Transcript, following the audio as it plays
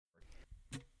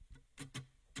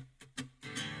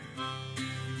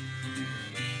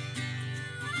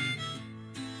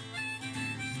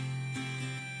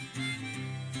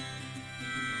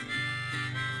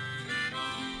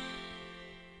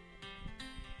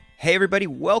Hey everybody,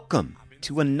 welcome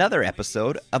to another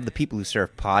episode of the People Who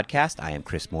Surf podcast. I am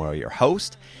Chris Morrow, your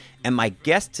host, and my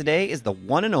guest today is the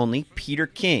one and only Peter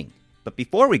King. But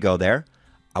before we go there,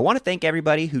 I want to thank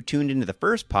everybody who tuned into the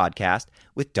first podcast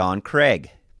with Don Craig.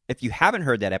 If you haven't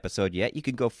heard that episode yet, you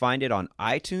can go find it on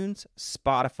iTunes,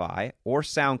 Spotify, or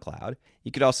SoundCloud.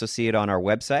 You could also see it on our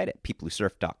website at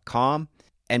peoplewhosurf.com.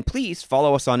 And please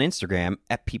follow us on Instagram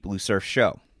at People Who Surf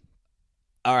Show.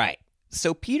 All right.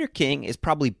 So Peter King is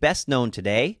probably best known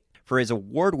today for his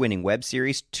award-winning web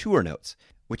series Tour Notes,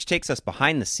 which takes us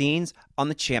behind the scenes on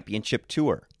the championship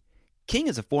tour. King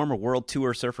is a former world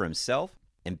tour surfer himself,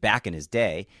 and back in his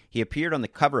day, he appeared on the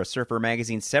cover of Surfer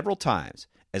magazine several times,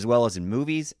 as well as in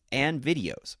movies and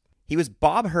videos. He was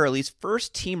Bob Hurley's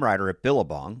first team rider at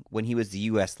Billabong when he was the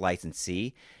U.S.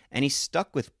 licensee, and he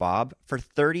stuck with Bob for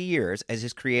 30 years as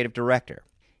his creative director.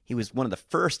 He was one of the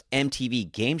first MTV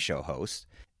game show hosts,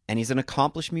 and he's an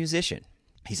accomplished musician.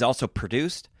 He's also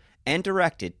produced and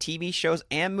directed TV shows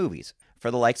and movies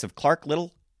for the likes of Clark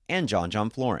Little and John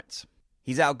Florence.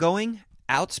 He's outgoing,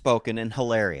 outspoken, and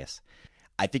hilarious.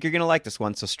 I think you're going to like this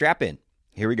one, so strap in.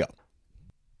 Here we go.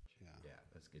 Yeah,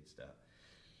 that's good stuff.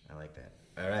 I like that.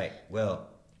 All right. Well,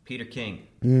 Peter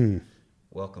King,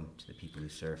 welcome to the People Who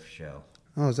Surf show.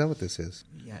 Oh, is that what this is?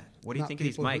 Yeah. What do you think of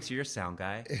these mics? You're a sound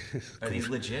guy. Are these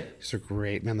legit? These are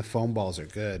great, man. The foam balls are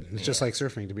good. It's just like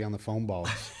surfing to be on the foam balls.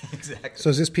 Exactly. So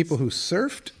is this people who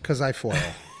surfed? Because I foil.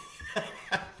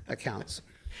 That counts.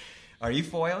 Are you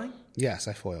foiling? Yes,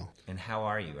 I foil. And how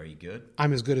are you? Are you good?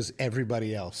 I'm as good as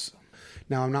everybody else.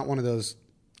 Now, I'm not one of those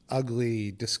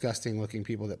ugly, disgusting-looking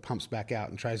people that pumps back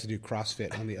out and tries to do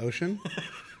CrossFit on the ocean.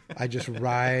 I just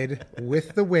ride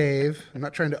with the wave. I'm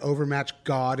not trying to overmatch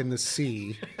God in the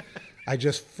sea. I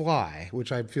just fly,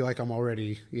 which I feel like I'm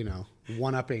already,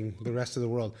 one-upping the rest of the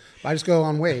world. But I just go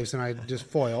on waves, and I just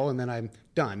foil, and then I'm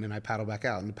done, and I paddle back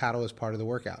out. And the paddle is part of the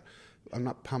workout. I'm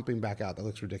not pumping back out. That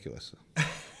looks ridiculous.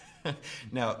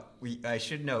 Now, I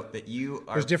should note that you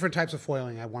are... There's different types of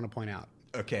foiling I want to point out.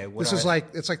 Okay. It's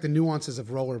like the nuances of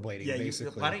rollerblading,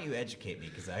 basically. Why don't you educate me?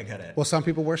 Because I got to... Well, some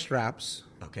people wear straps.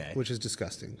 Okay. Which is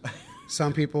disgusting.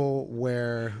 Some people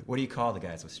wear... What do you call the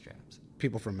guys with straps?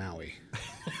 People from Maui.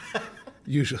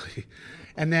 Usually.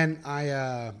 And then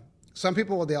some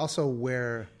people, they also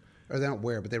wear... Or they don't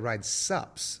wear, but they ride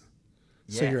SUPs.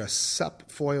 Yeah. So you're a SUP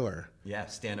foiler. Yeah,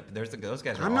 stand up. Those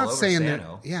guys are I'm all not over saying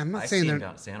Sano. I'm not I saying see they're... them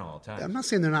down at Sano all the time. I'm not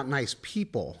saying they're not nice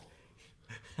people.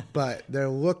 But they're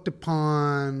looked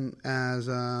upon as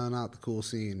not the cool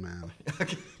scene, man.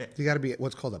 Okay. You got to be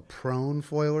what's called a prone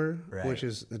foiler, right, which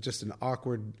is just an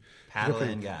awkward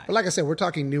paddling guy. But like I said, we're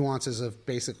talking nuances of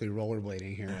basically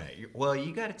rollerblading here. Right. Well,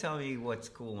 you got to tell me what's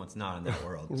cool and what's not in that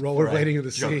world. Rollerblading in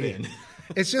the sea.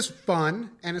 It's just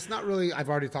fun, and it's not really. I've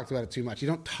already talked about it too much. You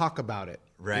don't talk about it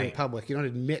in public. You don't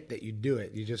admit that you do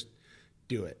it. You just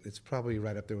do it. It's probably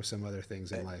right up there with some other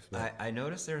things in life. I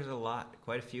noticed there's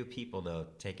quite a few people though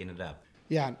taking it up.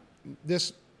 Yeah,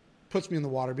 this puts me in the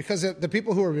water because the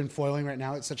people who have been foiling right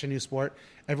now, it's such a new sport.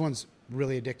 Everyone's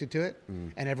really addicted to it,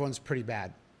 and everyone's pretty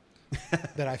bad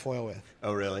that I foil with.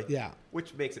 Oh, really? Yeah.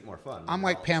 Which makes it more fun. I'm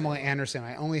like Pamela Anderson.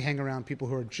 I only hang around people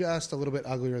who are just a little bit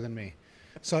uglier than me.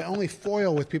 So I only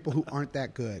foil with people who aren't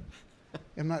that good.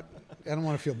 I don't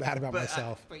want to feel bad about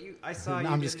myself. I saw you.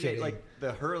 I'm just kidding. Like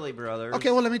the Hurley brothers.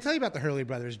 Okay, well, let me tell you about the Hurley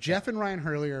brothers. Jeff and Ryan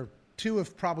Hurley are two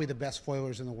of probably the best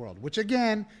foilers in the world, which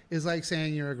again is like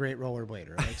saying you're a great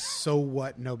rollerblader. Like, so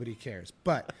what? Nobody cares.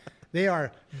 But they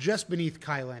are just beneath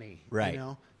Kai Lenny. Right.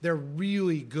 They're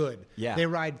really good. Yeah. They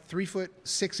ride 3-foot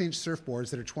 6-inch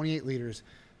surfboards that are 28 liters.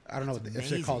 I don't know if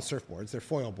they're called surfboards. They're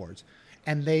foil boards.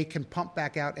 And they can pump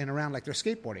back out and around like they're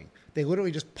skateboarding. They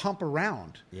literally just pump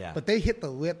around. Yeah. But they hit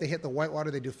the lip, they hit the whitewater,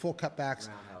 they do full cutbacks.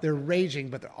 They're raging,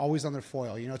 but they're always on their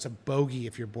foil. It's a bogey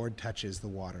if your board touches the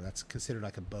water. That's considered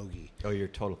like a bogey. Oh, you're a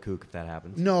total kook if that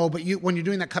happens. No, but when you're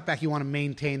doing that cutback, you want to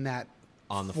maintain that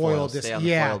on the foil. Stay on the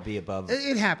foil, be above.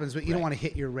 It happens, but you don't want to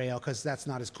hit your rail because that's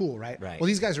not as cool, right? Right. Well,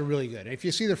 these guys are really good. If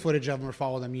you see their footage of them or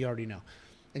follow them, you already know.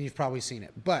 And you've probably seen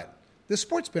it. But this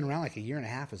sport's been around like a year and a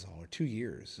half is all, or 2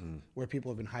 years, where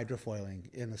people have been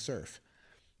hydrofoiling in the surf.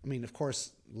 I mean, of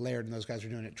course, Laird and those guys were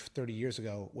doing it 30 years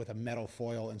ago with a metal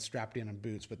foil and strapped in on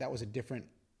boots, but that was a different...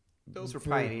 Those were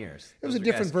pioneers. It was a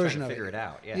different version of it. Figure it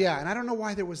out, yeah. Yeah, and I don't know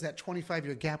why there was that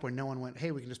 25-year gap where no one went,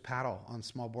 hey, we can just paddle on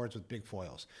small boards with big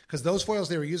foils. Because those foils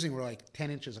they were using were like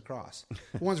 10 inches across.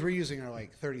 The ones we're using are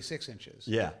like 36 inches.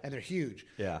 Yeah. And they're huge.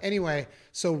 Yeah. Anyway,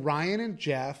 so Ryan and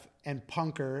Jeff and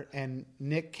Punker and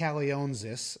Nick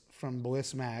Calionzis from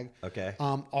Bliss Mag. Okay.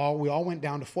 We all went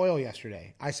down to foil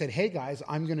yesterday. I said, hey, guys,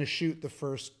 I'm going to shoot the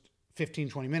first 15,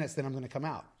 20 minutes, then I'm going to come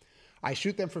out. I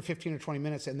shoot them for 15 or 20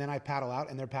 minutes, and then I paddle out,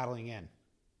 and they're paddling in.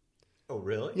 Oh,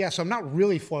 really? Yeah, so I'm not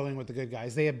really foiling with the good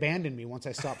guys. They abandoned me once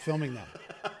I stopped filming them.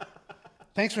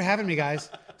 Thanks for having me, guys.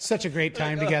 Such a great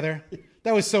time together.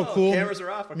 That was so cool. Cameras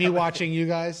are off. Me watching you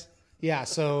guys. Yeah,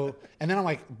 so, and then I'm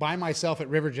like by myself at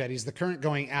river jetties. The current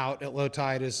going out at low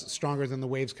tide is stronger than the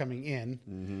waves coming in.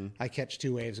 Mm-hmm. I catch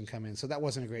 2 waves and come in. So that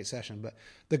wasn't a great session. But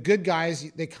the good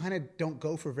guys, they kind of don't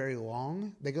go for very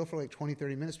long. They go for like 20,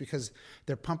 30 minutes because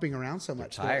they're pumping around so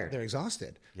much. Tired. They're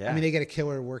exhausted. Yeah. I mean, they get a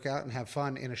killer workout and have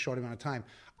fun in a short amount of time.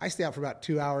 I stay out for about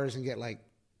 2 hours and get like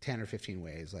 10 or 15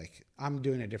 waves. Like, I'm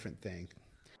doing a different thing.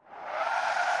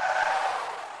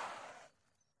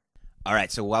 All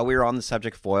right, so while we were on the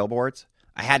subject of foil boards,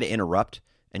 I had to interrupt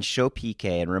and show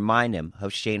PK and remind him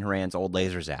of Shane Horan's old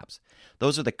laser zaps.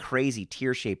 Those are the crazy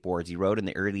tear-shaped boards he rode in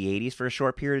the early 80s for a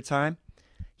short period of time.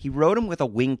 He rode them with a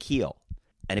wing keel,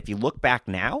 and if you look back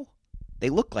now, they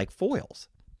look like foils.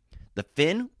 The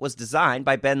fin was designed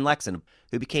by Ben Lexon,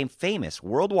 who became famous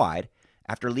worldwide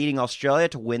after leading Australia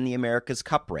to win the America's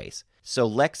Cup race. So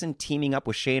Lexon teaming up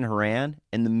with Shane Horan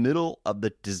in the middle of the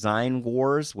design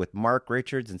wars with Mark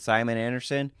Richards and Simon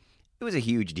Anderson, it was a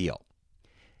huge deal.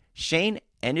 Shane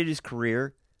ended his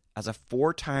career as a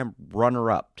 4-time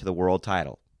runner-up to the world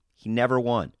title. He never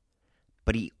won,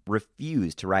 but he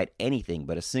refused to ride anything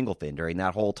but a single fin during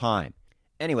that whole time.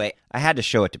 Anyway, I had to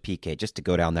show it to PK just to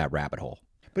go down that rabbit hole.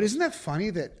 But isn't that funny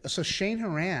that, so Shane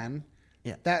Horan,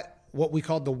 Yeah. that what we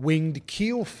called the winged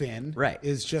keel fin, Right.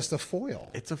 is just a foil.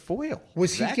 It's a foil.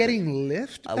 Was Exactly. he getting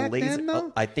lift A back laser- then,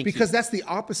 though? I think because that's the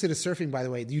opposite of surfing, by the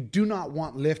way. You do not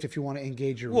want lift if you want to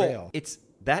engage your Well, rail.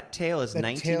 that tail is That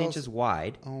 19 tail's- inches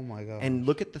wide. Oh my god! And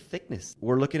look at the thickness.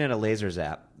 We're looking at a laser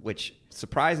zap, which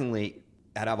surprisingly,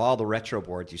 out of all the retro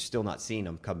boards, you're still not seeing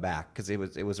them come back because it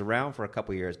was around for a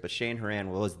couple years. But Shane Horan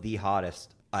was the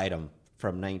hottest item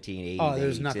from 1980. Oh, to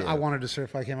there's 82. nothing. I wanted to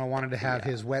surf like him. I wanted to have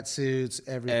his wetsuits,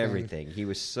 everything. Everything. He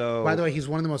was so. By the way, he's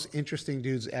one of the most interesting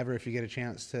dudes ever. If you get a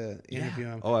chance to interview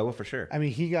him. Oh, I will for sure. I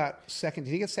mean, he got second.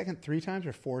 Did he get second 3 times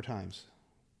or 4 times?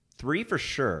 3 for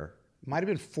sure. Might have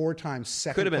been 4 times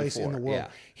second Could have been place in 4, the world. yeah.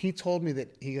 He told me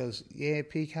that he goes, yeah,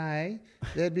 PK,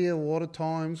 there'd be a lot of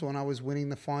times when I was winning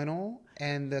the final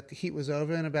and the heat was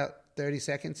over in about 30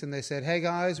 seconds and they said, hey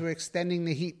guys, we're extending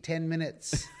the heat 10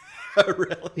 minutes.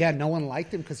 Really? Yeah, no one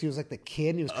liked him because he was like the kid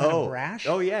and he was kind of brash.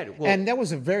 Oh, yeah. Well, And that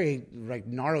was a very like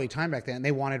gnarly time back then.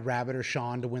 They wanted Rabbit or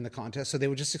Sean to win the contest, so they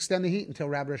would just extend the heat until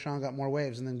Rabbit or Sean got more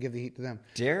waves and then give the heat to them.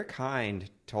 Derek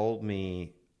Hind told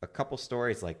me a couple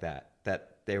stories like that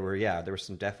there was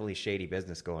some definitely shady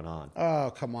business going on.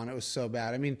 Oh, come on. It was so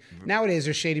bad. I mean, nowadays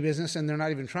there's shady business and they're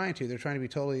not even trying to. They're trying to be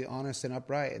totally honest and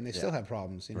upright and they still have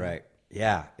problems. You know? Right.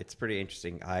 Yeah, it's pretty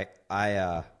interesting.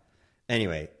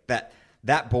 Anyway,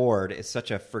 that board is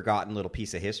such a forgotten little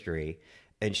piece of history.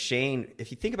 And Shane,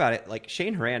 if you think about it, like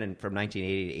Shane Horan from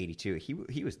 1980 to 82,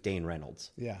 he was Dane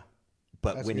Reynolds, Yeah.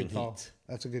 but That's winning a good call. heats.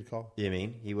 That's a good call. You know what I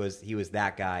mean? He was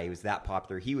that guy. He was that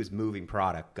popular. He was moving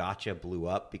product. Gotcha blew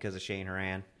up because of Shane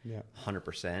Horan. Yeah.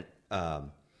 100%.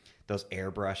 Those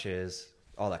airbrushes,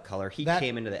 all that color. He That-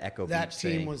 came into the Echo That Beach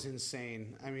team thing. was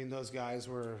insane. I mean, those guys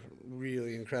were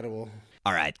really incredible.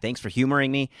 All right, thanks for humoring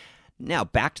me. Now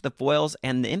back to the foils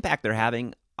and the impact they're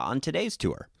having on today's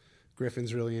tour.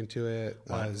 Griffin's really into it.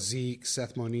 Zeke,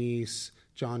 Seth Moniz,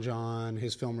 John,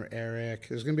 his filmer Eric.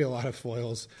 There's going to be a lot of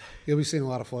foils. You'll be seeing a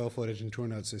lot of foil footage in tour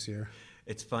notes this year.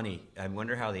 It's funny. I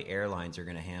wonder how the airlines are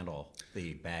going to handle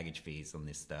the baggage fees on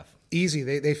this stuff. Easy.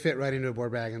 They fit right into a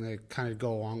board bag and they kind of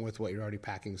go along with what you're already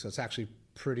packing. So it's actually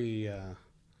pretty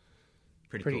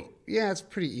Pretty cool. Yeah, it's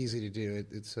pretty easy to do.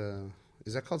 It's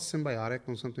is that called symbiotic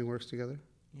when something works together?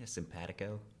 Yeah,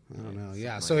 simpatico. I don't know. something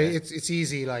Yeah, like so that. it's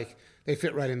easy. Like they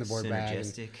fit right in the board bag.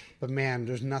 Synergistic. But man,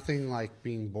 there's nothing like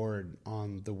being bored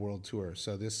on the world tour.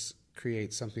 So this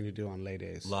creates something to do on lay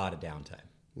days. A lot of downtime.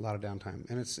 A lot of downtime,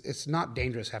 and it's not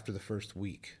dangerous after the first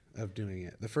week of doing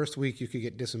it. The first week you could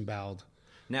get disemboweled.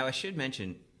 Now, I should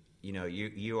mention,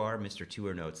 you are Mr.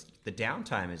 Tour Notes. The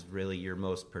downtime is really your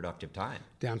most productive time.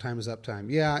 Downtime is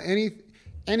uptime. Yeah,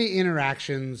 any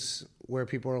interactions where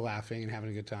people are laughing and having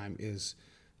a good time is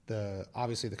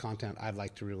obviously the content I'd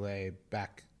like to relay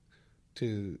back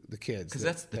to the kids. Because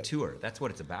that's the tour. That's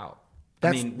what it's about.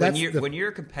 That's- When you're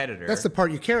a competitor, That's the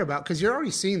part you care about because you're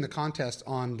already seeing the contest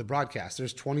on the broadcast.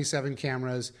 There's 27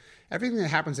 cameras. Everything that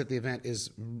happens at the event is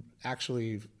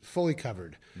actually fully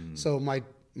covered. So my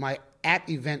at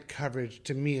event coverage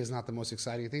to me is not the most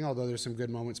exciting thing, although there's some good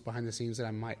moments behind the scenes that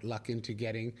I might luck into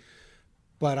getting.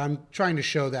 But I'm trying to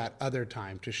show that other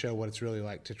time to show what it's really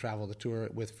like to travel the tour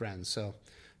with friends. So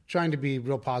trying to be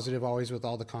real positive always with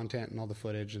all the content and all the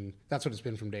footage, and that's what it's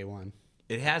been from day one.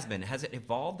 It has been. Has it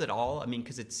evolved at all? I mean,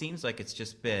 because it seems like it's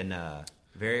just been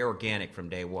very organic from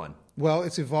day one. Well,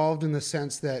 it's evolved in the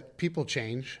sense that people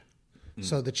change.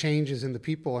 So the change is in the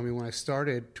people. I mean, when I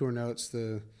started Tour Notes,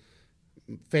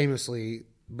 famously,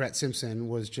 Brett Simpson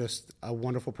was just a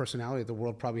wonderful personality that the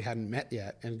world probably hadn't met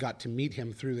yet, and got to meet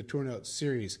him through the Tour Notes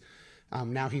series.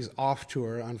 Now he's off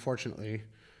tour, unfortunately.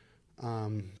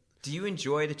 Do you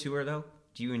enjoy the tour, though?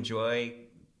 Do you enjoy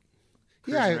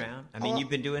cruising around? I mean, you've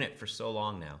been doing it for so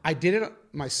long now. I did it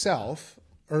myself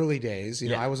early days. You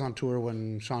know, Yeah. I was on tour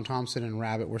when Sean Thompson and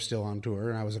Rabbit were still on tour,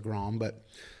 and I was a Grom,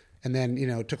 and then,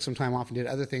 took some time off and did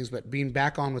other things. But being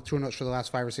back on with Tour Notes for the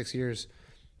last 5 or 6 years,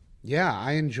 yeah,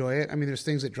 I enjoy it. I mean, there's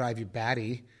things that drive you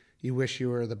batty. You wish you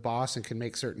were the boss and could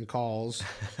make certain calls,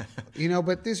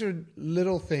 but these are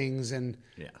little things. And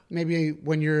maybe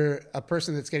when you're a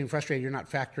person that's getting frustrated, you're not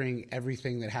factoring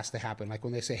everything that has to happen. Like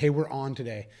when they say, hey, we're on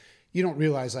today, you don't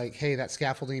realize like, hey, that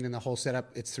scaffolding and the whole setup,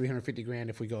 it's $350,000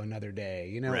 if we go another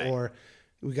day, Right. Or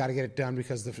we got to get it done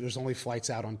because there's only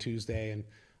flights out on Tuesday. And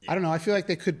I don't know, I feel like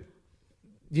they could,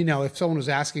 if someone was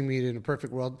asking me in a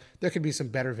perfect world, there could be some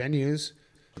better venues.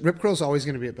 Rip Curl's always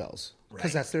going to be at Bell's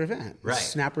because that's their event. Right.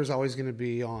 Snapper's always going to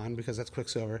be on because that's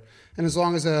Quicksilver. And as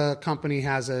long as a company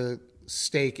has a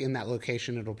stake in that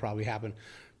location, it'll probably happen.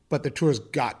 But the tour's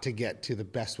got to get to the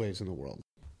best waves in the world.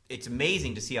 It's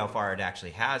amazing to see how far it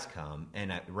actually has come.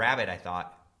 And Rabbit, I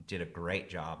thought, did a great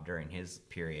job during his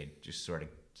period, just sort of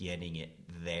getting it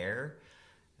there.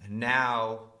 And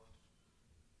now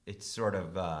it's sort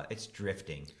of it's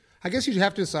drifting. I guess you'd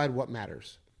have to decide what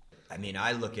matters. I mean,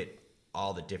 I look at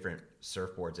all the different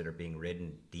surfboards that are being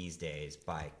ridden these days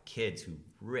by kids who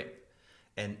rip.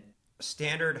 And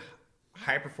standard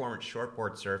high-performance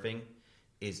shortboard surfing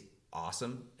is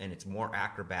awesome, and it's more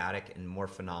acrobatic and more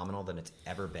phenomenal than it's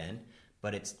ever been,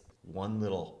 but it's one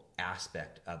little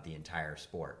aspect of the entire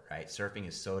sport, right? Surfing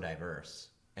is so diverse,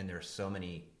 and there's so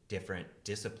many different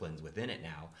disciplines within it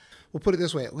now. We'll put it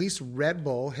this way. At least Red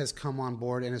Bull has come on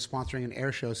board and is sponsoring an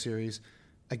air show series.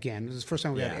 Again, this is the first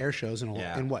time we had air shows in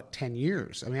 10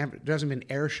 years? I mean, there hasn't been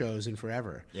air shows in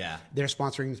forever. Yeah. They're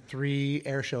sponsoring 3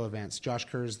 air show events. Josh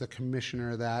Kerr is the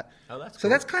commissioner of that. Oh, that's cool. So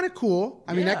that's kind of cool.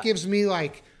 I mean, that gives me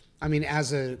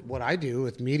as what I do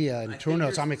with media and Tour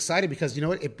Notes, I'm excited because you know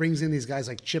what? It brings in these guys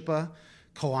like Chippa,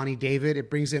 Kalani David. It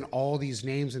brings in all these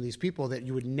names and these people that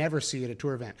you would never see at a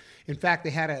tour event. In fact, they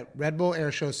had a Red Bull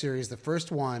Air Show series, the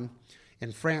first one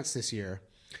in France this year,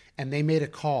 and they made a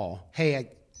call. Hey,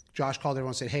 Josh called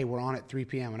everyone and said, hey, we're on at 3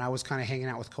 p.m. And I was kind of hanging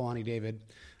out with Kalani David,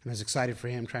 and I was excited for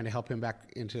him, trying to help him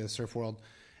back into the surf world.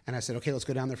 And I said, okay, let's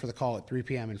go down there for the call at 3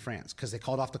 p.m. in France, because they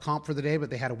called off the comp for the day, but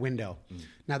they had a window.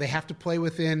 Now, they have to play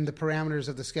within the parameters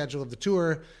of the schedule of the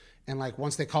tour, and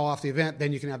once they call off the event,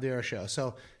 then you can have the air show.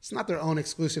 So it's not their own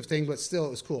exclusive thing, but still, it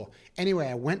was cool. Anyway,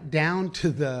 I went down to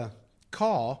the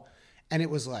call, and it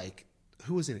was like,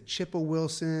 who was in it? Chippa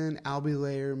Wilson, Albie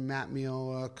Layer, Matt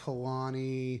Miola,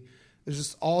 Kalani. There's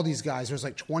just all these guys. There's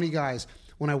like 20 guys.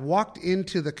 When I walked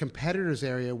into the competitors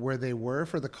area where they were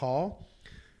for the call,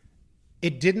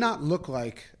 it did not look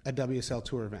like a WSL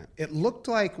Tour event. It looked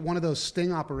like one of those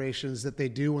sting operations that they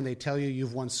do when they tell you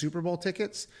you've won Super Bowl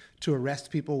tickets to arrest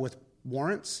people with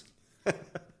warrants.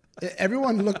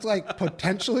 Everyone looked like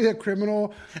potentially a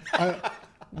criminal. It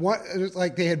was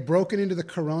like they had broken into the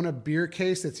Corona beer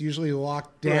case that's usually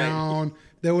locked down. Right.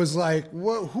 There was like,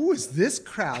 who is this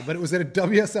crowd? But it was at a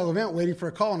WSL event waiting for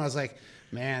a call. And I was like,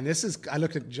 man, I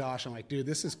looked at Josh. I'm like, dude,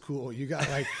 this is cool. You got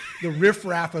like the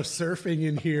riffraff of surfing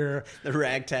in here. The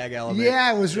ragtag element.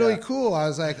 Yeah, it was really cool. I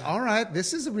was like, all right,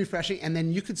 this is refreshing. And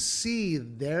then you could see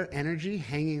their energy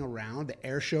hanging around, the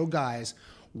air show guys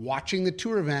watching the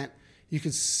tour event.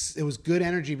 It was good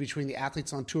energy between the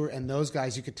athletes on tour and those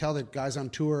guys. You could tell that guys on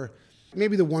tour,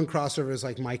 maybe the one crossover is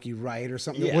like Mikey Wright or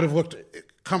something that would have looked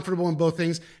comfortable in both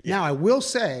things. Yeah. Now, I will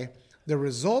say the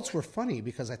results were funny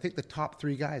because I think the top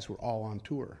 3 guys were all on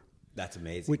tour. That's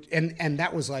amazing. And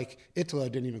that was like, Italo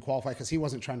didn't even qualify because he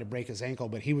wasn't trying to break his ankle,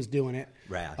 but he was doing it.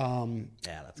 Right. That's cool.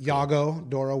 Yago,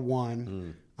 Dora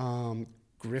won.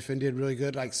 Griffin did really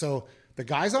good. So the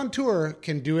guys on tour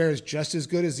can do airs just as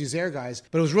good as these air guys,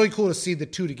 but it was really cool to see the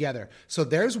two together. So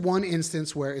there's one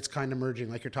instance where it's kind of merging,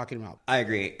 like you're talking about. I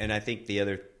agree. And I think the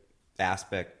other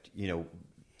aspect,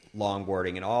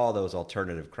 longboarding and all those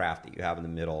alternative craft that you have in the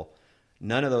middle,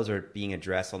 none of those are being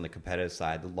addressed on the competitive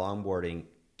side. The longboarding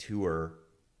tour,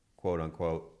 quote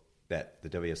unquote, that the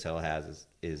WSL has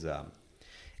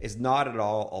is not at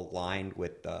all aligned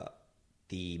with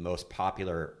the most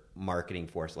popular marketing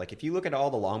force. Like if you look at all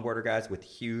the longboarder guys with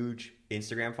huge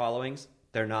Instagram followings,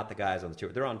 they're not the guys on the tour.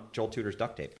 They're on Joel Tudor's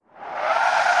duct tape.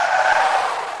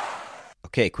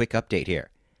 Okay, quick update here.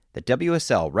 The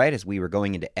WSL, right as we were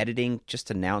going into editing, just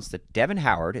announced that Devin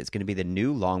Howard is going to be the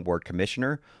new longboard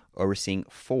commissioner, overseeing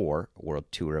 4 World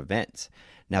Tour events.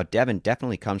 Now, Devin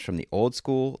definitely comes from the old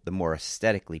school, the more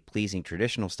aesthetically pleasing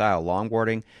traditional style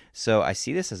longboarding, so I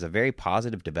see this as a very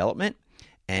positive development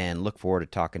and look forward to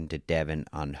talking to Devin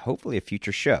on hopefully a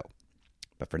future show.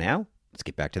 But for now, let's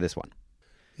get back to this one.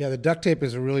 Yeah, the duct tape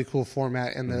is a really cool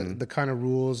format, and the kind of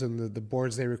rules and the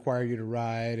boards they require you to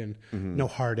ride, and no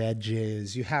hard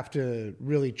edges. You have to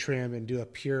really trim and do a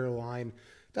pure line.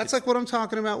 That's like what I'm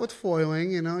talking about with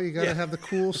foiling. You know, you got to have the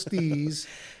cool stees.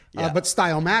 But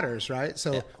style matters, right?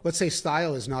 So let's say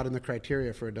style is not in the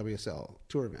criteria for a WSL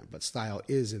tour event, but style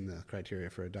is in the criteria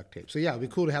for a duct tape. So yeah, it'd be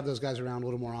cool to have those guys around a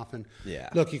little more often. Yeah.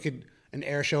 Look, you could an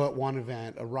air show at one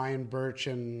event, a Ryan Birch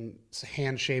and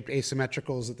hand-shaped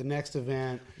asymmetricals at the next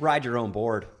event. Ride your own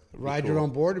board. Ride your own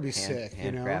board would be sick,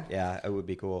 you know? Handcraft. Yeah, it would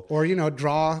be cool. Or,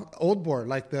 draw old board.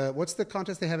 Like what's the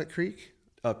contest they have at Creek?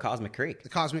 Cosmic Creek. The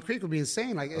Cosmic Creek would be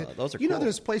insane. Like those are cool.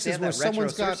 There's places where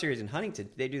someone's got series in Huntington.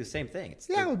 They do the same thing.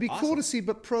 It would be cool to see,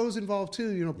 but pros involved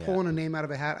too. Pulling a name out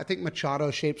of a hat. I think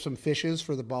Machado shaped some fishes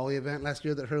for the Bali event last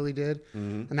year that Hurley did,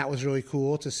 and that was really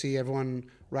cool to see everyone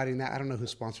riding that. I don't know who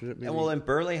sponsored it. Maybe. And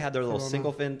Burley had their little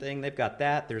single fin thing. They've got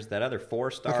that. There's that other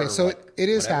 4-star. Okay, so it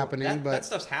is happening, but that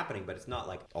stuff's happening, but it's not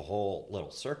like a whole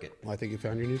little circuit. Well, I think you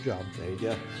found your new job. There you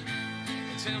go.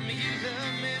 Tell me you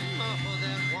love me more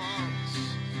than once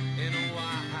in a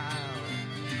while,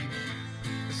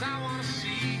 'cause I wanna see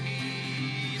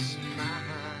you smile.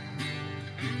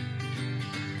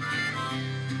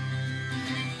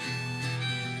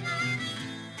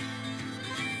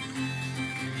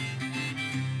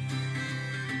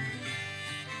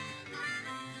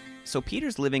 So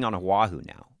Peter's living on Oahu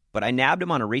now, but I nabbed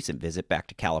him on a recent visit back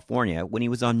to California when he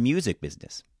was on music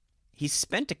business. He's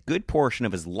spent a good portion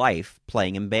of his life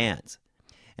playing in bands,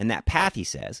 and that path, he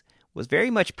says, was very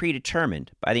much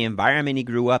predetermined by the environment he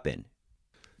grew up in.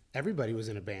 Everybody was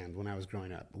in a band when I was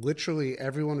growing up. Literally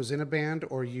everyone was in a band,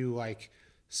 or you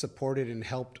supported and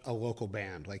helped a local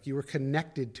band. Like you were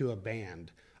connected to a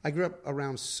band. I grew up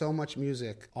around so much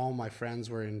music. All my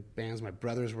friends were in bands. My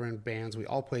brothers were in bands. We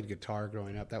all played guitar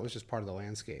growing up. That was just part of the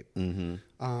landscape.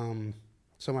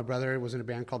 So my brother was in a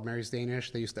band called Mary's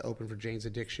Danish. They used to open for Jane's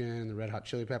Addiction and the Red Hot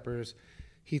Chili Peppers.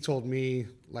 He told me,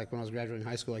 when I was graduating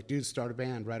high school, dude, start a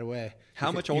band right away.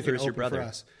 How much older is your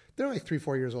brother? They're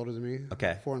 3-4 years older than me.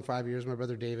 Okay. 4 and 5 years. My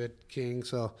brother David King.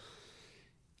 So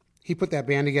he put that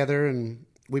band together, and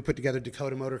we put together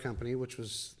Dakota Motor Company, that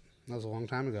was a long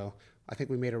time ago. I think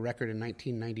we made a record in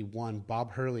 1991.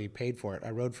 Bob Hurley paid for it. I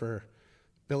rode for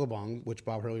Billabong, which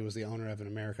Bob Hurley was the owner of in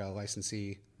America, a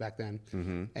licensee back then.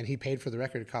 And he paid for the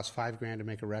record. It cost $5,000 to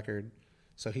make a record.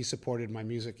 So he supported my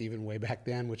music even way back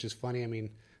then, which is funny. I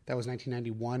mean, that was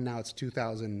 1991. Now it's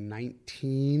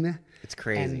 2019. It's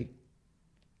crazy. And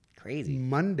crazy.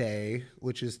 Monday,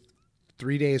 which is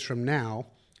 3 days from now,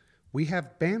 we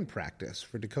have band practice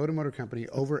for Dakota Motor Company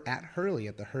over at Hurley,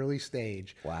 at the Hurley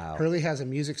stage. Wow. Hurley has a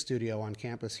music studio on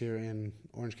campus here in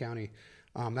Orange County.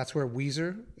 That's where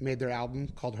Weezer made their album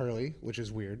called Hurley, which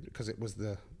is weird because it was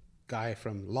the guy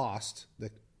from Lost, the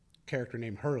character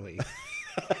named Hurley.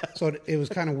 So it was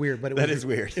kind of weird, but That is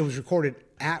weird. It was recorded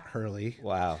at Hurley.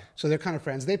 Wow. So they're kind of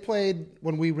friends. They played,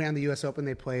 when we ran the U.S. Open,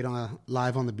 they played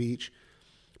live on the beach.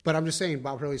 But I'm just saying,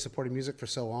 Bob Hurley supported music for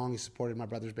so long. He supported my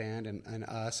brother's band and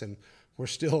us, and we're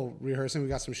still rehearsing. We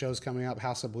got some shows coming up.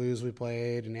 House of Blues we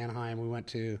played in Anaheim. We went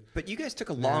to. But you guys took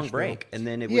a long break, and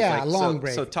then it was a long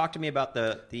break. So talk to me about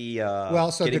the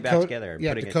getting back together.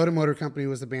 And Dakota Motor Company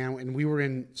was the band, and we were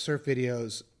in surf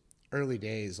videos early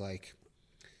days,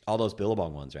 all those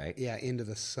Billabong ones, right? Yeah, Into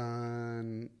the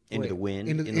Sun. The Wind.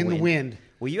 In the Wind.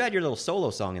 Well, you had your little solo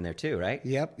song in there too, right?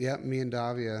 Yep. Me and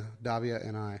Davia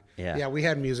and I. Yeah, we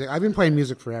had music. I've been playing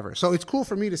music forever. So it's cool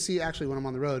for me to see, actually, when I'm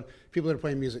on the road, people that are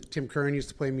playing music. Tim Curran used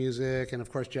to play music, and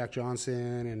of course Jack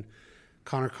Johnson and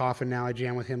Connor Coffin. Now I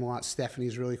jam with him a lot.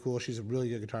 Stephanie's really cool. She's a really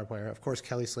good guitar player. Of course,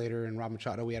 Kelly Slater and Rob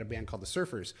Machado. We had a band called the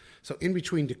Surfers. So in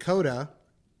between Dakota,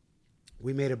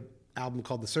 we made an album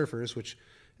called the Surfers, which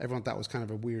everyone thought was kind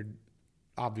of a weird,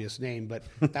 obvious name, but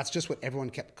that's just what everyone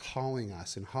kept calling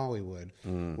us in Hollywood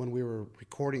when we were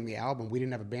recording the album. We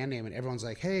didn't have a band name, and everyone's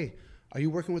like, "Hey, are you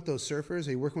working with those Surfers?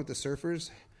 Are you working with the Surfers?"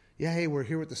 "Yeah, hey, we're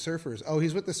here with the Surfers." "Oh,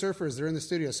 he's with the Surfers. They're in the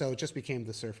studio." So it just became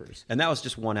the Surfers. And that was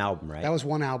just one album, right? That was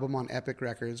one album on Epic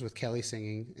Records with Kelly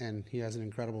singing, and he has an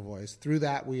incredible voice. Through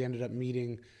that, we ended up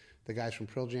meeting the guys from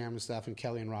Pearl Jam and stuff, and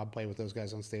Kelly and Rob play with those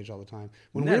guys on stage all the time.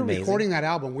 When Isn't we that were amazing? recording that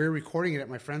album, we were recording it at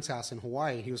my friend's house in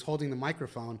Hawaii. He was holding the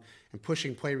microphone and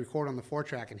pushing play record on the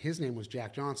 4-track, and his name was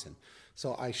Jack Johnson.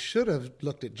 So I should have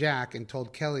looked at Jack and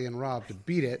told Kelly and Rob to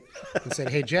beat it and said,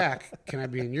 hey, Jack, can I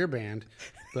be in your band?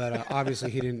 But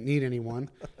obviously he didn't need anyone,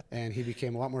 and he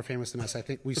became a lot more famous than us. I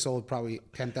think we sold probably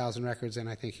 10,000 records, and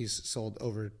I think he's sold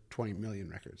over 20 million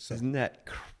records. So Isn't that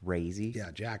crazy?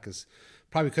 yeah, Jack is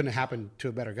probably couldn't have happened to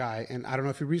a better guy. And I don't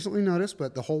know if you recently noticed,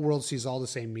 but the whole world sees all the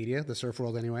same media, the surf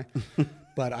world anyway.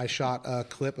 But I shot a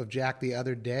clip of Jack the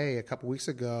other day, a couple weeks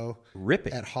ago, Rip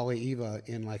it. at Haleiwa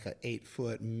in like a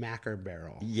 8-foot Macker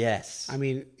barrel. Yes. I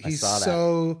mean, I he's saw that.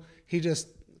 so he just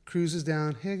cruises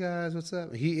down. Hey guys, what's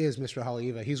up? He is Mr.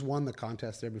 Haleiwa. He's won the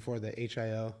contest there before the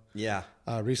HIO Yeah.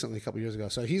 recently, a couple years ago.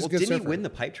 So he's Well, a good didn't surfer. he win the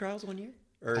pipe trials one year?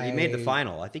 Or he made the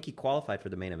final? I think he qualified for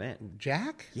the main event.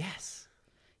 Jack? Yes.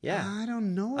 Yeah. I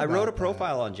don't know. I wrote a about that.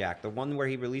 profile on Jack, the one where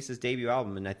he released his debut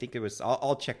album, and I think it was.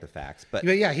 I'll check the facts, but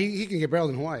But yeah, he can get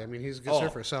barreled in Hawaii. I mean, he's a good Oh.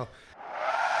 surfer. So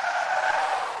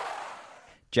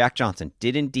Jack Johnson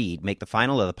did indeed make the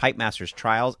final of the Pipe Masters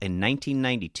trials in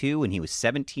 1992 when he was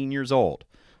 17 years old.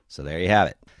 So there you have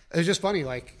it. it's just funny,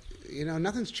 like, you know,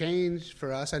 nothing's changed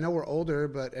for us. I know we're older,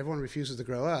 but everyone refuses to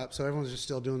grow up, so everyone's just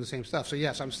still doing the same stuff. So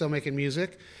yes, I'm still making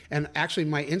music, and actually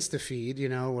my Insta feed, you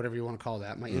know, whatever you want to call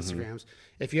that, my Instagrams.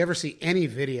 If you ever see any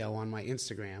video on my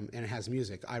Instagram and it has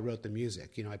music, I wrote the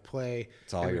music. You know, I play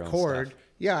It's all and your own record. stuff.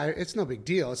 Yeah, it's no big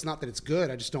deal. It's not that it's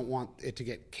good. I just don't want it to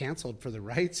get canceled for the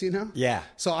rights, you know? Yeah.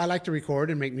 So I like to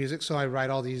record and make music, so I write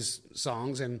all these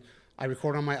songs, and I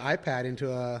record on my iPad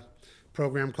into a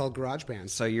program called GarageBand.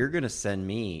 So you're gonna send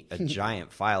me a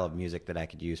giant file of music that I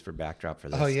could use for backdrop for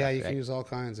this. Oh yeah, stuff, you right? can use all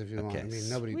kinds if you want. I Okay, mean,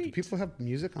 nobody. Do sweet. people have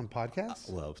music on podcasts?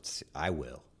 Well, I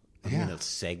will. I'm Yeah. gonna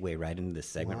segue right into this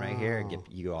segment right here and get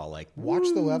you all like. Watch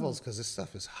the levels because this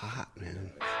stuff is hot,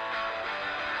 man.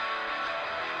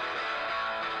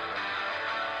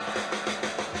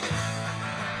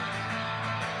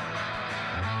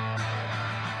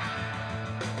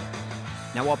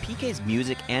 Now, while PK's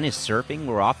music and his surfing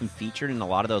were often featured in a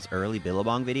lot of those early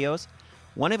Billabong videos,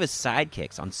 one of his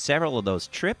sidekicks on several of those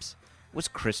trips was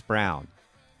Chris Brown.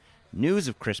 News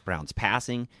of Chris Brown's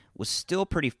passing was still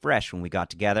pretty fresh when we got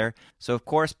together, so of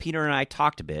course Peter and I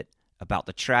talked a bit about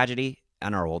the tragedy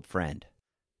and our old friend.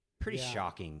 Pretty Yeah.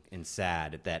 shocking and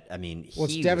sad that, I mean, Well,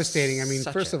 it's he was devastating. I mean,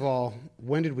 such first a- of all,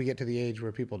 when did we get to the age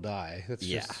where people die? That's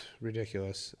Yeah. just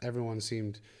ridiculous. Everyone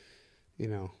seemed, you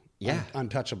know, Yeah.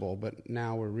 untouchable, but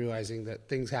now we're realizing that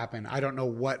things happen. I don't know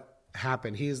what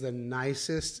happened. He is the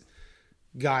nicest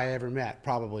guy I ever met,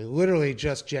 probably. Literally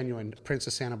just genuine. Prince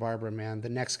of Santa Barbara, man. The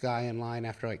next guy in line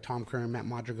after like Tom Kern, Matt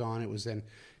Mondragon, it was then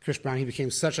Chris Brown. He became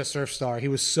such a surf star. He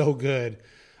was so good.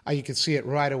 You could see it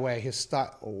right away. His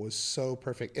style was so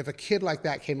perfect. If a kid like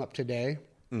that came up today,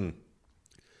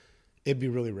 it'd be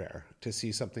really rare to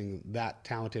see something that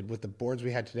talented with the boards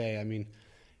we had today. I mean,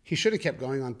 he should have kept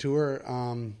going on tour.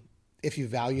 If you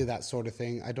value that sort of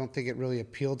thing, I don't think it really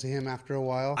appealed to him after a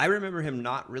while. I remember him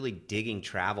not really digging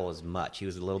travel as much. He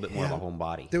was a little bit more of a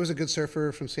homebody. There was a good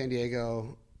surfer from San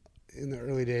Diego in the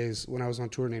early days when I was on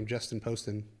tour named Justin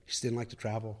Poston. He just didn't like to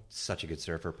travel. Such a good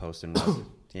surfer, Poston was.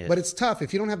 Yeah. But it's tough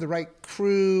if you don't have the right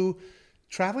crew.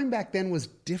 Traveling back then was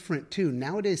different too.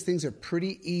 Nowadays things are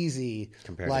pretty easy.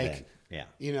 Compared to like, then, yeah.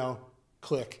 You know,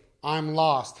 click. I'm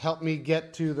lost. Help me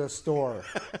get to the store.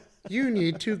 You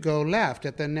need to go left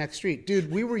at the next street.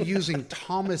 Dude, we were using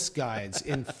Thomas guides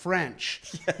in French,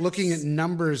 looking at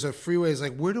numbers of freeways.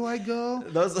 Like, where do I go?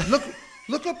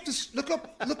 Look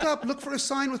up, look for a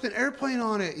sign with an airplane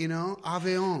on it, you know?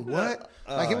 Avion. What?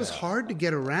 Like, it was hard to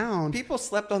get around. People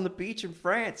slept on the beach in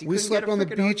France. You We couldn't slept get a on the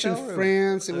freaking beach in hotel room.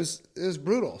 France. It was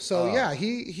brutal. So yeah,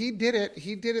 he did it.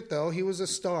 He did it though. He was a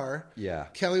star. Yeah.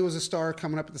 Kelly was a star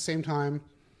coming up at the same time.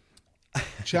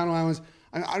 Channel Islands.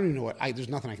 I don't even know what. There's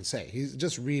nothing I can say. He's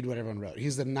just read what everyone wrote.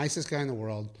 He's the nicest guy in the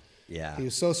world. Yeah. He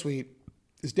was so sweet.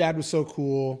 His dad was so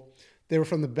cool. They were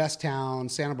from the best town,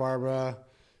 Santa Barbara.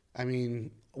 I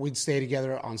mean, we'd stay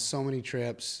together on so many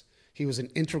trips. He was an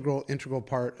integral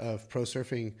part of pro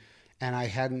surfing, and I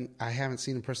haven't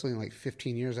seen him personally in like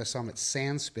 15 years. I saw him at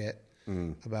Sandspit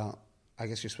about, I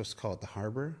guess you're supposed to call it the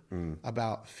harbor,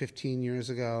 about 15 years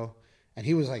ago, and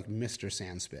he was like Mr.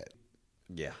 Sandspit.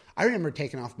 Yeah. I remember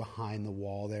taking off behind the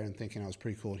wall there and thinking I was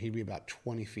pretty cool. And he'd be about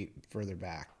 20 feet further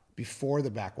back before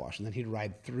the backwash, and then he'd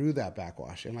ride through that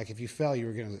backwash. And like if you fell, you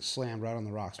were going to slam right on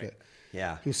the rocks. But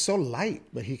Yeah. he was so light,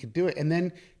 but he could do it. And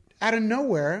then out of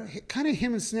nowhere, kind of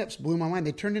him and Snips blew my mind.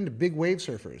 They turned into big wave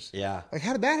surfers. Yeah. Like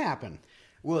how did that happen?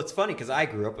 Well, it's funny because I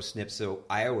grew up with Snip, so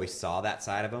I always saw that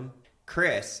side of him.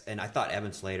 Chris, and I thought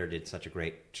Evan Slater did such a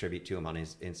great tribute to him on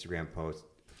his Instagram post.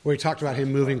 Where he talked about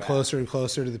him moving closer and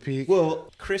closer to the peak.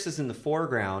 Well, Chris is in the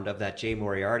foreground of that Jay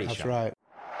Moriarty shot. That's right.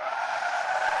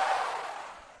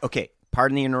 Okay,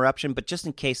 pardon the interruption, but just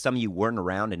in case some of you weren't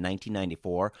around in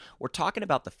 1994, we're talking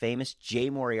about the famous Jay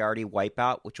Moriarty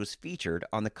wipeout, which was featured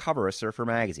on the cover of Surfer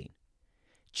magazine.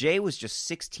 Jay was just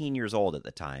 16 years old at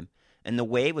the time, and the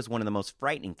wave was one of the most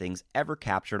frightening things ever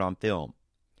captured on film.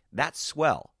 That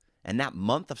swell and that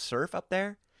month of surf up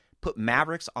there put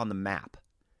Mavericks on the map.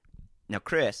 Now,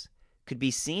 Chris could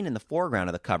be seen in the foreground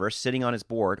of the cover sitting on his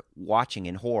board watching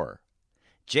in horror.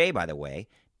 Jay, by the way,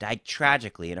 died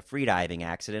tragically in a freediving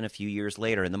accident a few years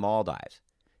later in the Maldives.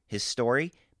 His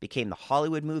story became the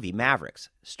Hollywood movie Mavericks,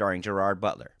 starring Gerard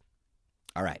Butler.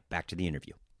 All right, back to the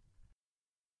interview.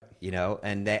 You know,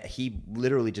 and that he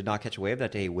literally did not catch a wave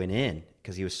that day. He went in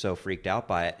because he was so freaked out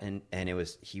by it, and it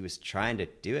was he was trying to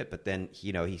do it, but then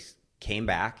he came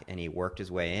back and he worked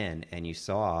his way in, and you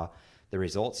saw the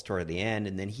results toward the end,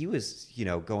 and then he was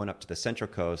going up to the Central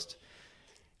Coast.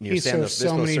 He surfed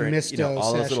so many Misto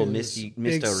all those little sessions, Misto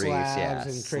big reefs, slabs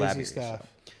and crazy slabby stuff.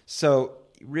 So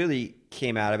he really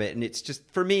came out of it, and it's just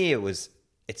for me,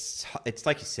 it's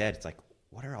like you said, it's like,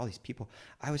 what are all these people?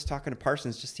 I was talking to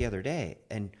Parsons just the other day,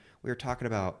 and we were talking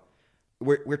about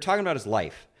his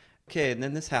life. Okay, and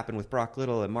then this happened with Brock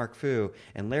Little and Mark Fu,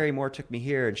 and Larry Moore took me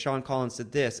here, and Sean Collins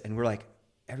did this, and we're like,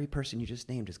 every person you just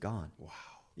named is gone. Wow.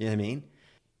 You know what I mean?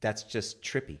 That's just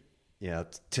trippy,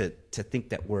 to think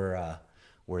that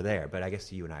we're there. But I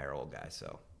guess you and I are old guys,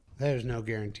 so. There's no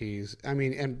guarantees. I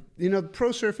mean, and pro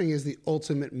surfing is the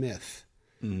ultimate myth,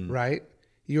 right?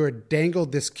 You are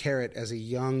dangled this carrot as a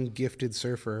young, gifted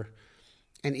surfer,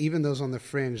 and even those on the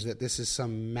fringe that this is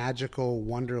some magical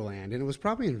wonderland. And it was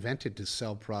probably invented to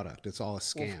sell product. It's all a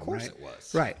scam, well, of course right? It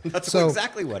was. Right. That's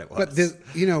exactly what it was. But, this,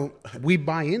 we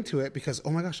buy into it because, oh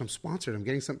my gosh, I'm sponsored. I'm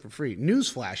getting something for free.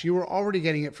 Newsflash, you were already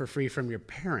getting it for free from your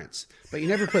parents, but you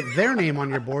never put their name on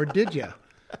your board, did you?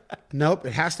 Nope.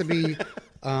 It has to be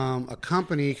a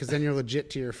company because then you're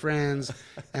legit to your friends.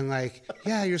 And like,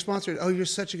 yeah, you're sponsored. Oh, you're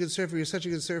such a good surfer. You're such a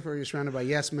good surfer. You're surrounded by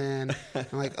yes men.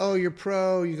 And like, oh, you're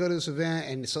pro. You go to this event.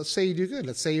 And so let's say you do good.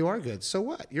 Let's say you are good. So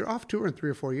what? You're off tour in 3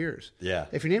 or 4 years. Yeah.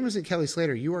 If your name isn't Kelly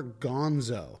Slater, you are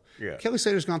gonzo. Yeah. Kelly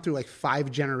Slater's gone through like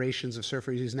 5 generations of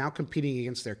surfers. He's now competing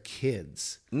against their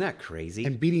kids. Isn't that crazy?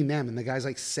 And beating them. And the guy's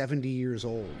like 70 years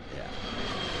old. Yeah.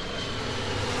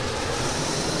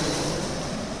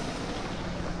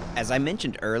 As I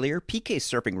mentioned earlier, PK's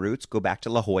surfing roots go back to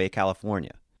La Jolla,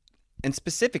 California, and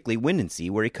specifically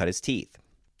Windansea, where he cut his teeth.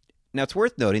 Now, it's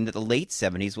worth noting that the late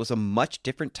 70s was a much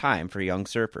different time for young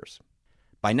surfers.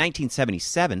 By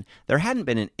 1977, there hadn't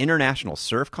been an international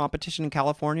surf competition in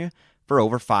California for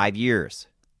over 5 years.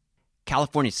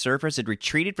 California surfers had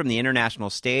retreated from the international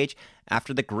stage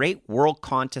after the Great World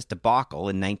Contest debacle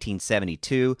in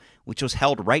 1972, which was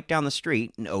held right down the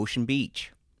street in Ocean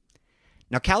Beach.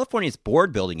 Now, California's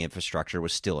board building infrastructure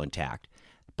was still intact,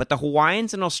 but the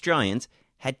Hawaiians and Australians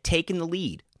had taken the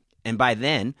lead, and by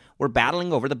then were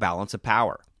battling over the balance of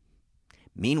power.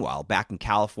 Meanwhile, back in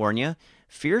California,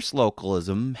 fierce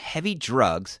localism, heavy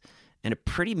drugs, and a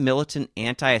pretty militant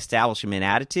anti-establishment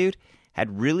attitude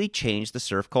had really changed the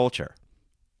surf culture.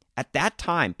 At that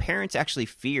time, parents actually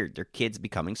feared their kids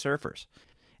becoming surfers,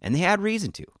 and they had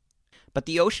reason to. But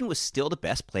the ocean was still the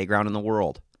best playground in the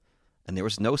world, and there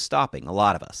was no stopping a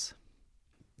lot of us.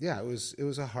 Yeah, it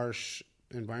was a harsh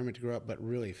environment to grow up, but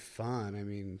really fun. I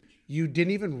mean, you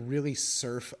didn't even really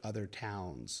surf other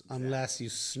towns unless you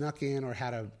snuck in or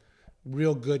had a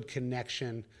real good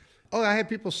connection. Oh, I had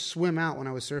people swim out when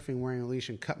I was surfing wearing a leash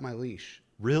and cut my leash.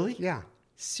 Really? Yeah.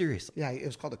 Seriously? Yeah, it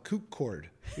was called a kook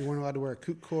cord. You weren't allowed to wear a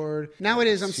kook cord.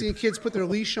 Nowadays, I'm seeing kids put their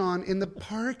leash on in the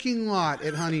parking lot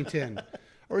at Huntington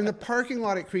or in the parking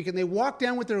lot at Creek, and they walk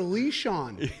down with their leash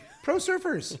on. Pro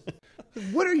surfers.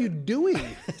 What are you doing?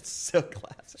 It's so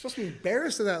classic. I'm supposed to be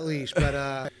embarrassed of that leash.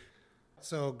 But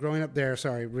so growing up there,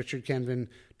 Richard Kenvin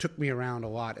took me around a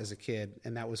lot as a kid,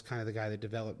 and that was kind of the guy that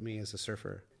developed me as a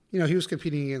surfer. He was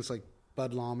competing against like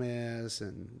Bud Lamas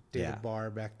and David Barr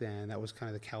back then. That was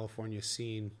kind of the California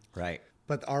scene. Right.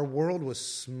 But our world was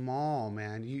small,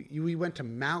 man. We went to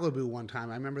Malibu one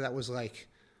time. I remember that was like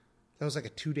a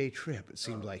 2-day trip, it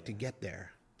seemed like, to get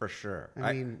there. For sure.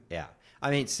 I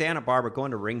mean, Santa Barbara,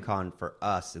 going to Rincon for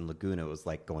us in Laguna was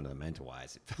like going to the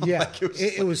Mentawais. It felt Yeah, like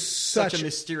it was such a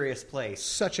mysterious place.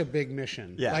 Such a big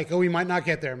mission. Yeah. Like, we might not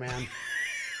get there, man.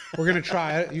 We're going to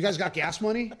try. You guys got gas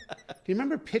money? Do you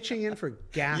remember pitching in for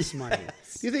gas money?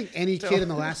 Do you think any kid in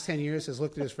the last 10 years has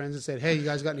looked at his friends and said, hey, you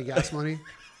guys got any gas money?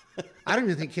 I don't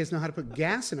even think kids know how to put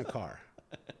gas in a car.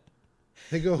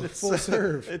 They go full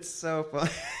serve. It's so fun.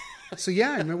 So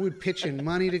yeah, I remember we'd pitch in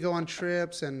money to go on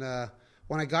trips, and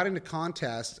when I got into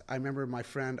contests, I remember my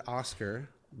friend Oscar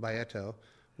Baeto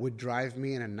would drive me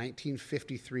in a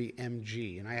 1953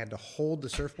 MG, and I had to hold the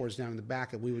surfboards down in the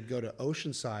back, and we would go to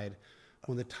Oceanside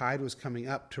when the tide was coming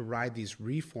up to ride these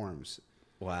reforms.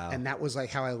 Wow. And that was like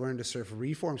how I learned to surf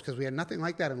reforms, because we had nothing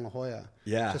like that in La Jolla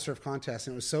to surf contests.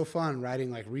 And it was so fun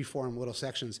riding like reform little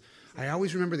sections. I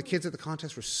always remember the kids at the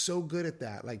contest were so good at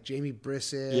that, like Jamie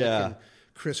Brissett and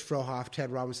Chris Frohoff, Ted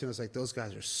Robinson. I was like, those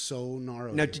guys are so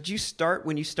gnarly. Now, did you start,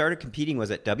 when you started competing, was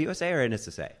it WSA or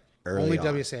NSSA? Only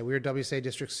WSA. We were WSA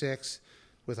District 6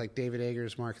 with like David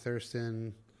Eggers, Mark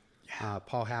Thurston,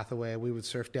 Paul Hathaway. We would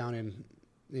surf down in,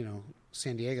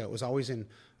 San Diego. It was always in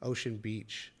Ocean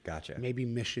Beach. Gotcha. Maybe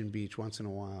Mission Beach once in a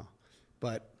while.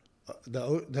 But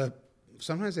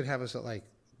sometimes they'd have us at like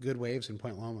Good Waves in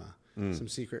Point Loma, some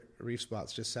secret reef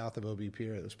spots just south of OB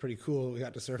Pier. It was pretty cool. We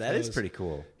got to surf That those. is pretty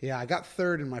cool. Yeah, I got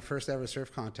third in my first ever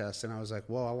surf contest, and I was like,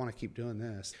 whoa, I want to keep doing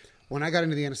this. When I got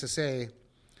into the NSSA,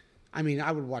 I mean,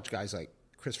 I would watch guys like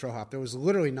Chris Frohoff. There was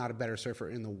literally not a better surfer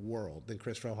in the world than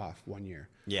Chris Frohoff one year.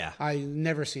 Yeah. I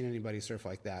never seen anybody surf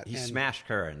like that. He And, smashed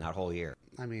Curran that whole year.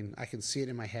 I mean, I can see it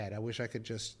in my head. I wish I could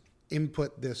just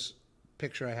input this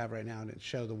picture I have right now and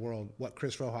show the world what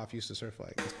Chris Frohoff used to surf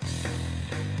like.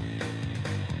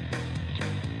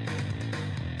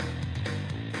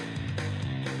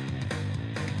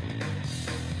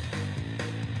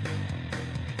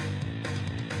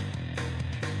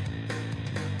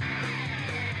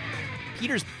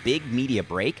 Peter's big media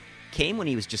break came when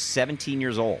he was just 17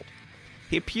 years old.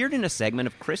 He appeared in a segment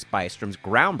of Chris Bystrom's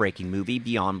groundbreaking movie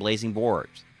Beyond Blazing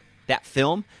Boards. That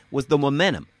film was the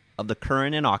momentum of the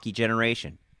Curran and Aki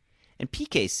generation. And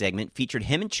PK's segment featured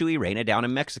him and Chuy Reyna down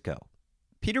in Mexico.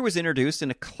 Peter was introduced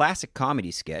in a classic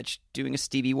comedy sketch doing a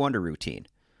Stevie Wonder routine.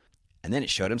 And then it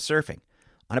showed him surfing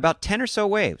on about 10 or so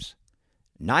waves,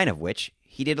 9 of which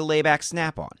he did a layback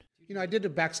snap on. I did a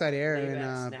backside air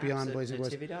in Beyond Blazing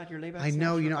Boards. I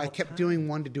know, I kept doing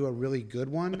one to do a really good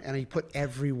one, and he put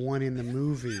everyone in the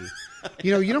movie.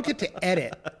 You don't get to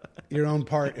edit your own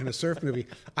part in a surf movie.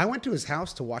 I went to his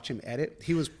house to watch him edit.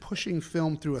 He was pushing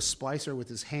film through a splicer with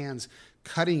his hands,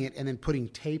 cutting it, and then putting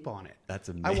tape on it. That's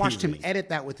amazing. I watched him edit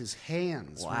that with his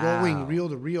hands, rolling reel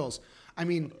to reels. I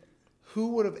mean,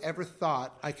 who would have ever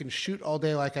thought I can shoot all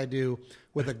day like I do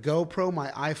with a GoPro, my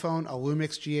iPhone, a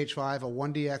Lumix GH5, a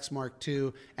 1DX Mark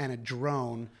II, and a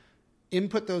drone,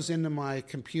 input those into my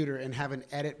computer, and have an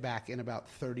edit back in about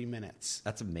 30 minutes.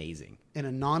 That's amazing. In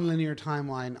a nonlinear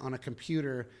timeline on a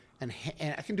computer, and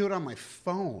I can do it on my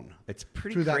phone. It's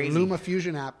pretty through crazy. That Luma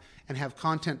Fusion app, and have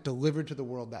content delivered to the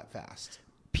world that fast.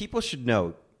 People should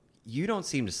know, you don't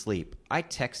seem to sleep. I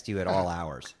text you at all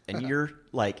hours, and you're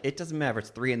like, it doesn't matter if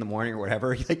it's 3 a.m. or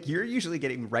whatever. Like, you're usually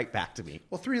getting right back to me.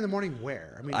 Well, 3 a.m.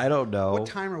 where? I mean, I don't know. What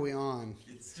time are we on?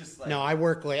 It's just like, No, I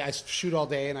work late. I shoot all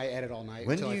day and I edit all night.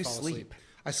 When until do you I fall sleep? asleep.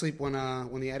 I sleep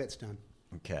when the edit's done.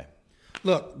 Okay.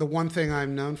 Look, the one thing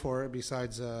I'm known for,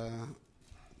 besides,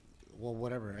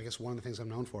 whatever. I guess one of the things I'm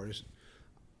known for is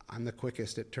I'm the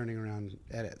quickest at turning around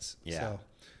edits. Yeah. So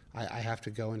I have to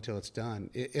go until it's done,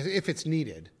 if it's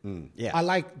needed. Yeah. I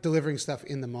like delivering stuff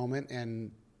in the moment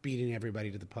and beating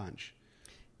everybody to the punch.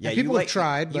 Yeah, And people have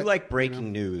tried. You but, like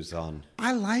breaking news on.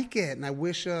 I like it, and I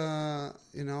wish, I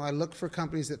look for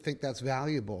companies that think that's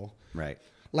valuable. Right.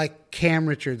 Like Cam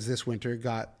Richards this winter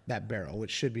got that barrel,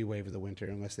 which should be wave of the winter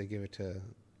unless they give it to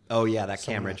Oh, yeah, that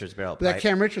Cam someone else. Richards barrel. But that pipe.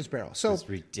 Cam Richards barrel. So It's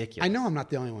ridiculous. I know I'm not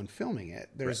the only one filming it.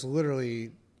 There's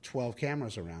literally 12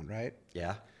 cameras around, right?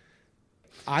 Yeah.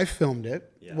 I filmed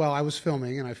it. Yeah. Well, I was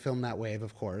filming, and I filmed that wave,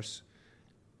 of course.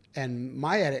 And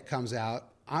my edit comes out.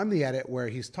 I'm the edit where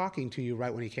he's talking to you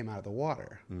right when he came out of the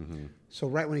water. Mm-hmm. So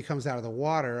right when he comes out of the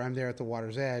water, I'm there at the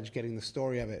water's edge getting the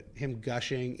story of it, him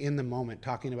gushing in the moment,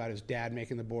 talking about his dad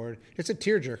making the board. It's a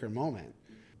tearjerker moment.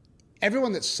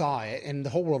 Everyone that saw it, and the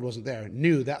whole world wasn't there,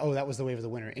 knew that, that was the wave of the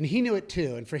winter. And he knew it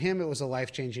too. And for him, it was a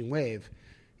life-changing wave,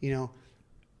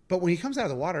 But when he comes out of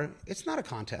the water, it's not a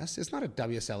contest. It's not a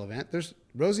WSL event. There's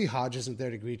Rosie Hodge isn't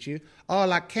there to greet you. Oh,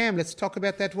 like Cam, let's talk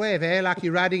about that wave, eh? Like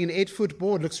you're riding an 8-foot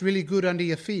board. Looks really good under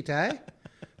your feet, eh?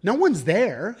 No one's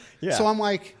there. Yeah. So I'm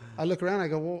like, I look around, I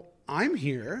go, well, I'm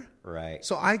here. Right.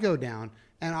 So I go down,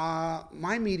 and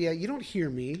my media, you don't hear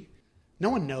me. No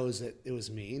one knows that it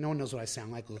was me. No one knows what I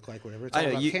sound like, look like, whatever. It's all I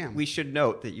know. about Cam. We should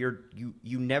note that you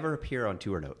never appear on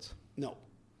tour notes. No.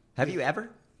 Have you ever?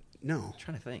 No. I'm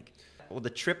trying to think. Well, the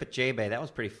trip at J-Bay, that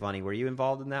was pretty funny. Were you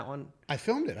involved in that one? I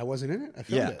filmed it. I wasn't in it. I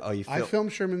filmed Yeah. it. Oh, you I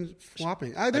filmed Sherman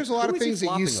flopping. There's a Like, lot who of is he things that you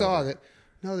flopping saw over? that.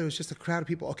 No, there was just a crowd of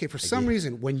people. Okay, for some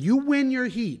reason, when you win your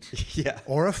heat Yeah.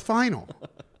 or a final,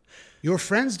 Your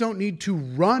friends don't need to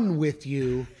run with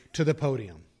you to the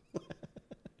podium.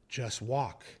 Just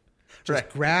walk. Just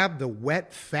grab the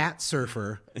wet, fat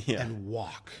surfer and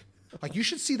walk. Like, you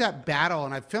should see that battle,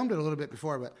 and I've filmed it a little bit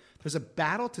before, but there's a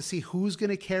battle to see who's going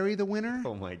to carry the winner.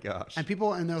 Oh, my gosh. And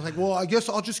they're like, well, I guess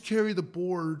I'll just carry the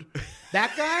board.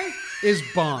 That guy is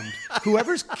bummed.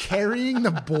 Whoever's carrying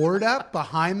the board up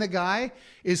behind the guy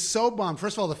is so bummed.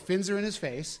 First of all, the fins are in his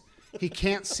face. He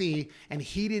can't see, and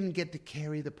he didn't get to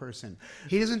carry the person.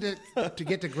 He doesn't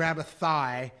get to grab a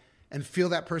thigh and feel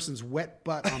that person's wet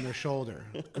butt on their shoulder,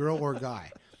 girl or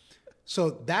guy. So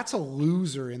that's a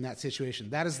loser in that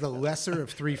situation. That is the lesser of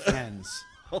three friends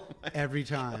every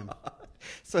time.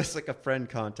 So it's like a friend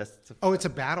contest. It's a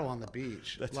battle on the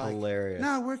beach. That's hilarious.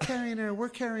 No, we're carrying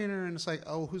her. And it's like,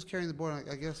 oh, who's carrying the board? I'm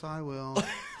like, I guess I will.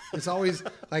 It's always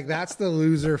like, that's the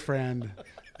loser friend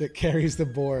that carries the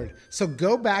board. So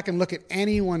go back and look at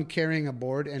anyone carrying a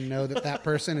board and know that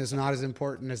person is not as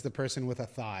important as the person with a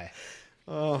thigh.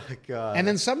 Oh, my God. And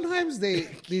then sometimes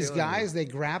these guys, they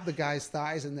grab the guy's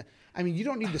thighs. You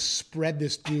don't need to spread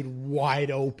this dude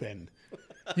wide open.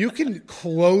 You can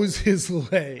close his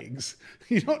legs.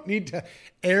 You don't need to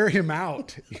air him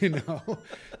out,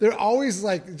 They're always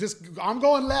like, I'm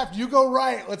going left, you go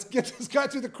right. Let's get this guy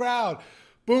through the crowd.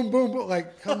 Boom, boom, boom.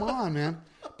 Like, come on, man.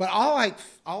 But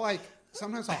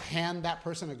sometimes I'll hand that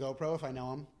person a GoPro if I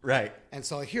know him. Right. And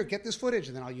so, here, get this footage,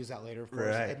 and then I'll use that later, of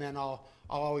course. Right. And then I'll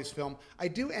always film. I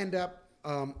do end up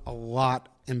a lot,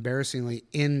 embarrassingly,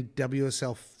 in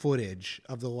WSL footage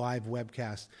of the live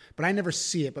webcast, but I never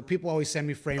see it. But people always send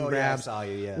me frame grabs. Yeah, I saw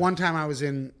you, yeah. One time I was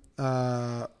in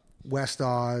West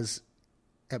Oz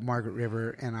at Margaret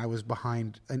River, and I was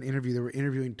behind an interview. They were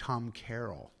interviewing Tom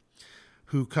Carroll,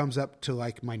 who comes up to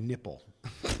like my nipple.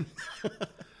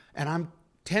 And I'm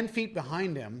 10 feet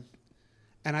behind him,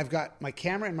 and I've got my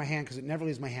camera in my hand because it never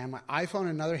leaves my hand, my iPhone in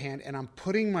another hand, and I'm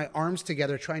putting my arms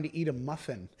together trying to eat a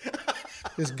muffin.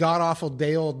 This god-awful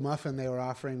day-old muffin they were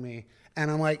offering me. And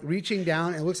I'm like reaching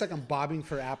down, and it looks like I'm bobbing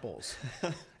for apples.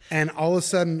 And all of a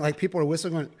sudden, like, people are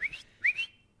whistling, going,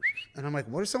 and I'm like,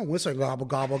 what is someone whistling? Gobble,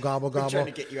 gobble, gobble, gobble. Trying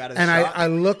to get you out of the and shot. I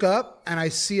look up, and I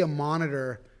see a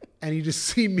monitor, and you just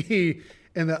see me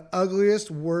in the ugliest,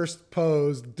 worst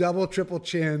pose, double, triple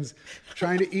chins,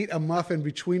 trying to eat a muffin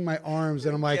between my arms.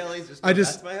 And I'm like, Kelly's just I going,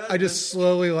 "That's my just husband."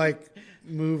 slowly like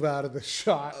move out of the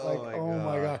shot. Oh, Like, my oh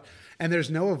my God. God. And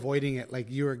there's no avoiding it. Like,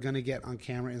 you are going to get on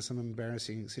camera in some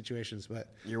embarrassing situations,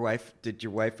 but Did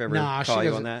your wife ever nah, call you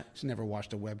doesn't- on that? She never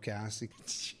watched a webcast.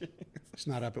 She's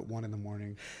not up at 1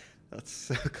 a.m. That's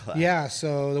so class. Yeah,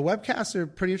 so the webcasts are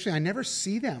pretty interesting. I never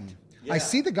see them. Yeah. I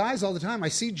see the guys all the time. I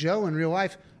see Joe in real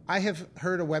life. I have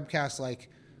heard a webcast, like,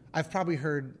 I've probably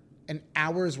heard an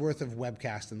hour's worth of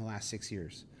webcast in the last 6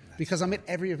 years. Because I'm at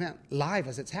every event live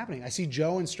as it's happening. I see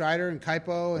Joe and Strider and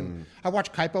Kaipo, and I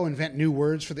watch Kaipo invent new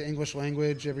words for the English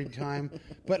language every time.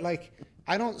 But, like,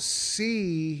 I don't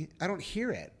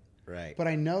hear it. Right. But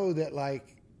I know that,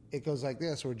 like, it goes like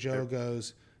this, where Joe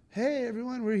goes, hey,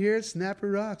 everyone, we're here at Snapper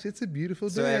Rocks. It's a beautiful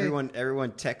day. So everyone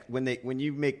when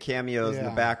you make cameos in the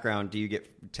Yeah. background, do you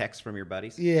get texts from your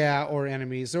buddies Yeah, or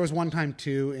enemies. There was one time,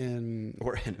 too, in...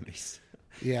 or enemies?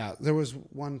 Yeah, there was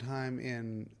one time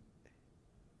in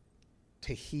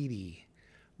Tahiti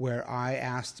where I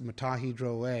asked Matahi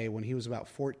Drolet when he was about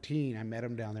 14. I met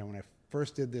him down there when I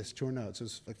first did this tour notes. It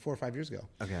was like 4 or 5 years ago.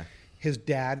 Okay. His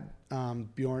dad,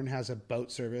 Bjorn, has a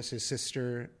boat service. His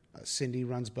sister, Cindy,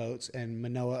 runs boats. And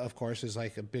Manoa, of course, is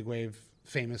like a big wave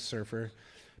famous surfer.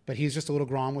 But he's just a little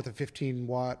Grom with a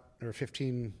 15-watt or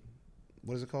 15...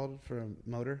 What is it called for a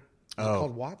motor? Is it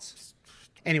called watts?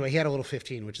 Anyway, he had a little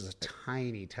 15, which is a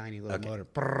tiny, tiny little motor.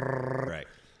 Right.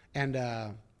 And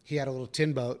he had a little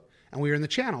tin boat, and we were in the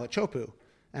channel at Chopu.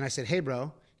 And I said, hey,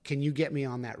 bro, can you get me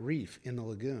on that reef in the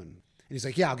lagoon? And he's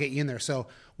like, yeah, I'll get you in there. So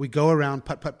we go around,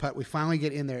 putt, putt, putt. We finally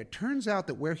get in there. It turns out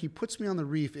that where he puts me on the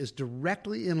reef is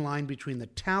directly in line between the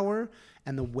tower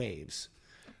and the waves.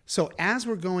 So as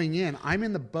we're going in, I'm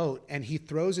in the boat, and he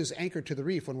throws his anchor to the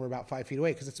reef when we're about 5 feet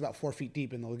away because it's about 4 feet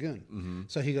deep in the lagoon. Mm-hmm.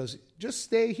 So he goes, just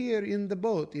stay here in the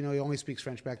boat. You know, he only speaks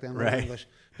French back then, Right. English.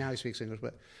 Now he speaks English.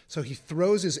 But so he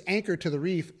throws his anchor to the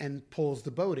reef and pulls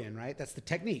the boat in, right? That's the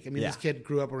technique. I mean, this kid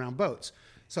grew up around boats.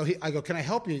 So I go, can I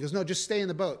help you? He goes, no, just stay in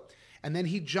the boat. And then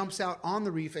he jumps out on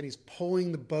the reef, and he's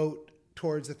pulling the boat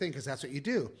towards the thing because that's what you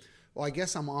do. Well, I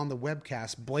guess I'm on the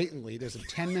webcast blatantly. There's a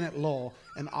 10-minute lull,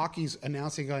 and Aki's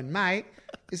announcing, going, mate,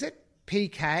 is it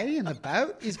PK in the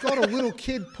boat? He's got a little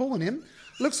kid pulling him.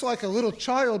 Looks like a little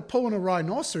child pulling a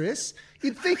rhinoceros.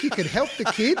 You'd think he could help the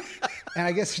kid. And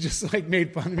I guess he just like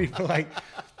made fun of me for like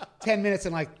 10 minutes.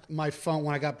 And like my phone,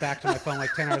 when I got back to my phone,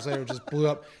 like 10 hours later, it just blew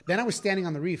up. Then I was standing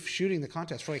on the reef shooting the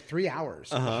contest for like 3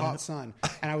 hours in the hot sun.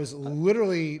 And I was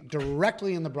literally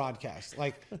directly in the broadcast.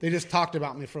 Like they just talked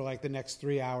about me for like the next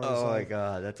 3 hours. Oh like, my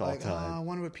God, that's all like, time. I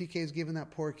wonder what PK's giving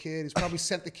that poor kid. He's probably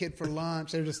sent the kid for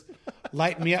lunch. They were just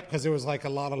lighting me up because there was like a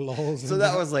lot of lulls. So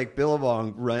that was like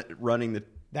Billabong running the.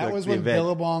 That was the when event.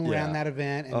 Billabong Yeah. ran that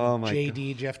event, and Oh my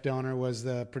JD Jeff Donor was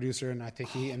the producer, and I think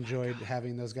he enjoyed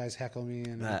having those guys heckle me.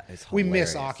 And That is we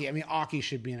miss hilarious. Aki. I mean, Aki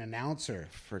should be an announcer.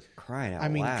 For crying out I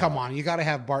mean, loud. come on, you got to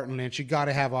have Barton Lynch, you got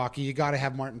to have Aki, you got to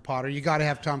have Martin Potter, you got to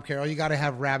have Tom Carroll, you got to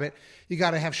have Rabbit, you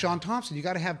got to have Sean Thompson, you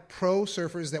got to have pro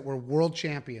surfers that were world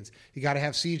champions. You got to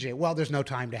have CJ. Well, there's no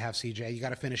time to have CJ. You got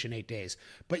to finish in 8 days,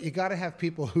 but you got to have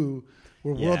people who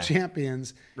were Yeah. world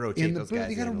champions Rotate in the those booth. guys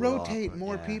You got to in a little rotate often,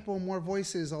 more yeah. people, more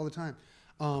voices all the time.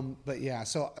 But yeah,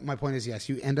 so my point is, yes,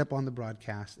 you end up on the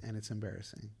broadcast and it's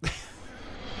embarrassing.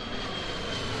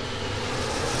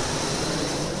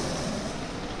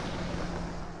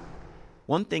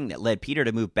 One thing that led Peter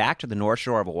to move back to the North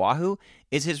Shore of Oahu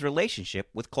is his relationship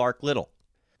with Clark Little.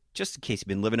 Just in case you've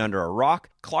been living under a rock,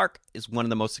 Clark is one of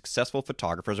the most successful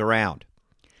photographers around.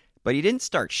 But he didn't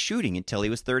start shooting until he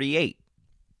was 38.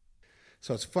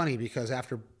 So it's funny because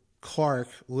after Clark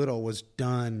Little was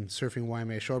done surfing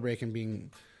Waimea Shorebreak and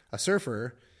being a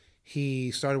surfer,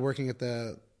 he started working at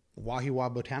the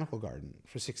Wahiwa Botanical Garden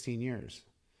for 16 years.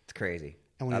 It's crazy.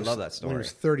 And I he was- love that When story. he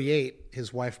was 38,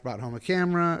 his wife brought home a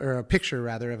camera, or a picture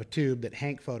rather, of a tube that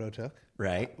Hank photo took.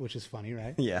 Right. Which is funny,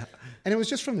 right? Yeah. And it was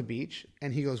just from the beach.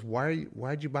 And he goes,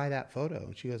 why'd you buy that photo?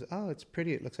 And she goes, oh, it's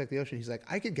pretty. It looks like the ocean. He's like,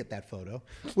 I could get that photo.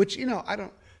 Which, you know, I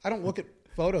don't look at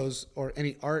photos or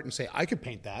any art and say, I could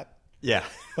paint that. Yeah.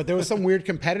 But there was some weird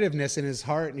competitiveness in his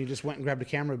heart, and he just went and grabbed a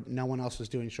camera. No one else was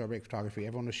doing shorebreak photography.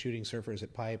 Everyone was shooting surfers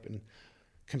at Pipe and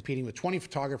competing with 20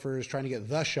 photographers, trying to get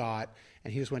the shot.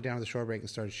 And he just went down to the shorebreak and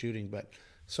started shooting. But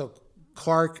so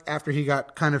Clark, after he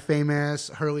got kind of famous,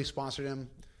 Hurley sponsored him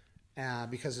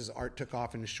because his art took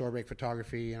off in his shorebreak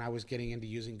photography, and I was getting into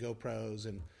using GoPros,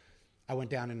 and I went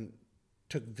down and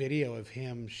took video of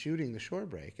him shooting the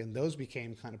shorebreak, and those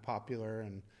became kind of popular,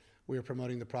 and we were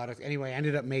promoting the product. Anyway, I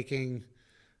ended up making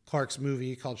Clark's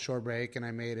movie called Shorebreak, and I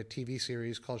made a TV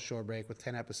series called Shorebreak with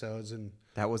 10 episodes, and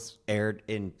That was aired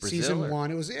in Brazil. season or-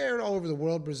 1. It was aired all over the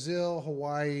world: Brazil,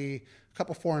 Hawaii, a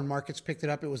couple foreign markets picked it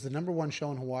up. It was the #1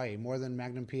 show in Hawaii, more than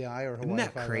Magnum PI or Hawaii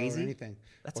that 5 crazy? or anything.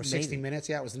 That's or 60 amazing. Minutes.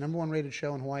 Yeah, it was the #1 rated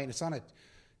show in Hawaii, and it's on a,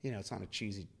 it's on a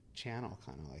cheesy channel,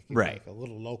 kind of like, Right. like a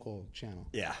little local channel.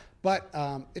 Yeah. But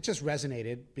it just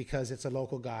resonated because it's a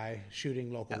local guy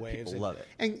shooting local Yeah, waves. people and, love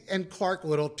it. And Clark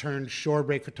Little turned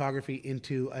shorebreak photography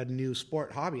into a new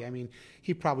sport hobby. I mean,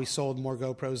 he probably sold more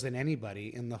GoPros than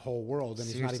anybody in the whole world, and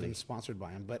he's not Seriously. even sponsored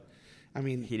by him. But I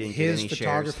mean, He didn't get his any shares?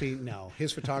 photography, no,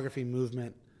 his photography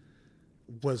movement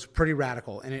was pretty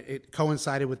radical, and it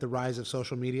coincided with the rise of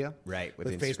social media, Right, with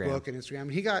with Instagram. Facebook and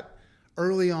Instagram. He got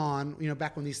early on,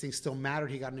 back when these things still mattered,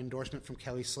 he got an endorsement from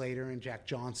Kelly Slater and Jack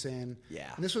Johnson.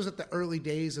 Yeah. And this was at the early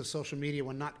days of social media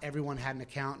when not everyone had an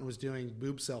account and was doing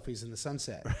boob selfies in the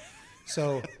sunset.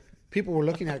 So people were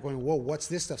looking at it going, whoa, what's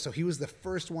this stuff? So he was the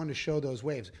first one to show those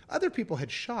waves. Other people had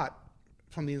shot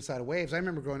from the inside of waves. I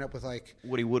remember growing up with like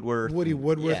Woody Woodworth. Woody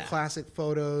Woodworth Yeah. classic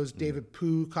photos. David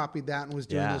Pooh copied that and was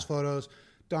doing Yeah. those photos.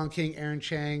 Don King, Aaron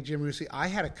Chang, Jim Rusi. I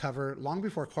had a cover long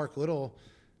before Clark Little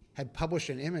had published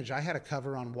an image. I had a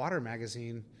cover on Water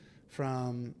Magazine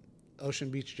from Ocean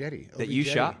Beach Jetty. That OB you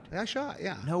Jetty. shot? I shot,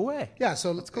 yeah. No way. Yeah,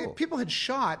 so That's cool. people had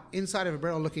shot inside of a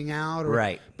barrel looking out.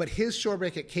 Right. But his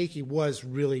shorebreak at Keiki was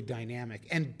really dynamic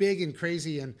and big and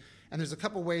crazy. And there's a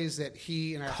couple ways that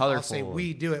he and I'll say Colorful.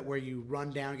 we do it, where you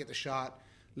run down, get the shot,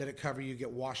 let it cover you, get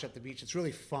washed at the beach. It's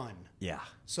really fun. Yeah.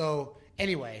 So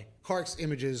anyway, Clark's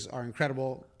images are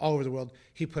incredible all over the world.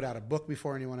 He put out a book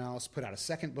before anyone else, put out a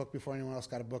second book before anyone else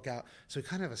got a book out. So he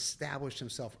kind of established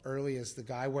himself early as the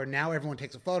guy where now everyone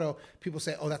takes a photo. People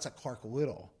say, oh, that's a Clark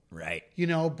Little. Right.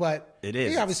 But It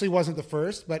is. he obviously wasn't the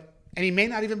first, and he may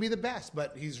not even be the best,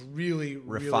 but he's really,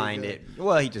 Refined really it. good.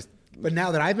 Well, he just But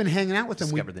now that I've been hanging out with him,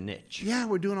 discovered the niche. yeah,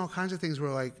 we're doing all kinds of things.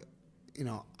 We're like,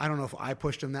 I don't know if I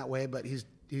pushed him that way, but he's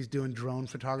doing drone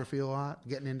photography a lot,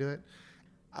 getting into it.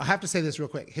 I have to say this real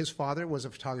quick. His father was a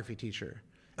photography teacher.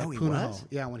 at Oh, he Punahou. was?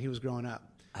 Yeah, when he was growing up.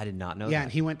 I did not know Yeah, that.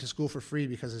 and he went to school for free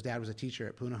because his dad was a teacher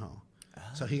at Punahou.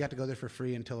 So he got to go there for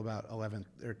free until about 11th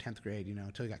or 10th grade,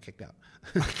 until he got kicked out.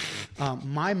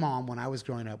 My mom, when I was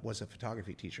growing up, was a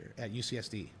photography teacher at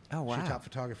UCSD. Oh, wow. She taught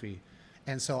photography.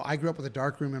 And so I grew up with a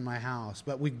dark room in my house,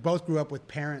 but we both grew up with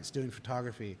parents doing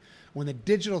photography. When the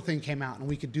digital thing came out and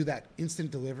we could do that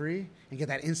instant delivery and get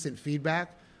that instant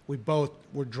feedback, we both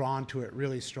were drawn to it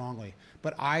really strongly.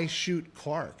 But I shoot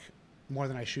Clark more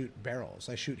than I shoot barrels.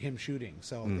 I shoot him shooting.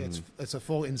 So it's a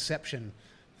full inception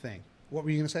thing. What were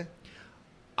you going to say?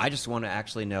 I just want to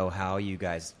actually know how you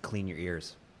guys clean your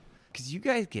ears. Because you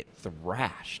guys get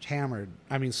thrashed. Hammered.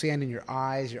 I mean, sand in your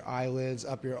eyes, your eyelids,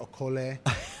 up your okole,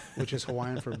 which is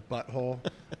Hawaiian for butthole.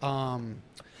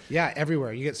 Yeah,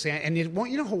 everywhere. You get sand. And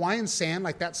Hawaiian sand,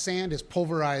 like that sand is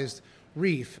pulverized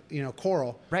reef,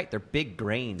 coral. Right, they're big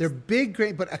grains. They're big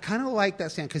grains, but I kind of like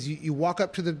that sand because you walk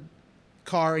up to the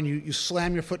car and you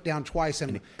slam your foot down twice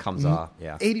and it comes off.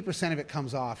 Yeah, 80% of it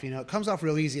comes off. It comes off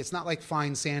real easy. It's not like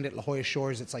fine sand at La Jolla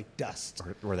Shores. It's like dust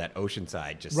or that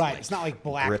Oceanside, just right. Like it's not like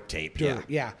black grip tape. Dirt.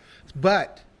 Yeah.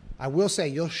 But I will say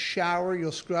you'll shower,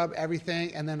 you'll scrub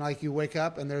everything, and then like you wake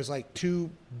up and there's like 2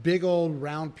 big old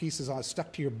round pieces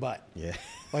stuck to your butt. Yeah.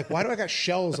 Like, why do I got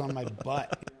shells on my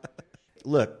butt?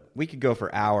 Look, we could go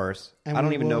for hours. And I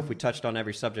don't even know if we touched on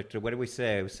every subject. What did we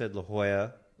say? We said La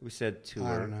Jolla. We said tour.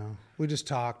 I don't know. We just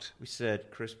talked. We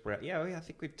said Chris Brown. Yeah, I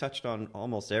think we've touched on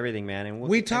almost everything, man. And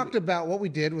we talked about what we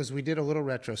did was we did a little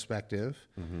retrospective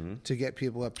to get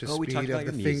people up to speed we talked about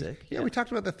of the your things. music. Yeah, we talked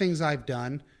about the things I've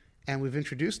done, and we've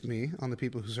introduced me on the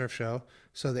People Who Surf show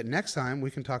so that next time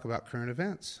we can talk about current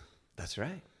events. That's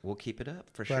right. We'll keep it up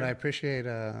for sure. But I appreciate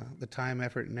the time,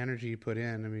 effort, and energy you put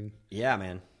in. I mean, yeah,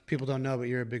 man. People don't know, but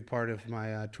you're a big part of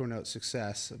my tour note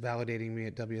success, validating me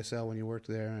at WSL when you worked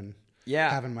there and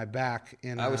having my back.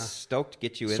 I was stoked to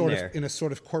get you in there. In a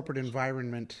sort of corporate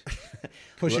environment,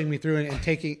 pushing me through and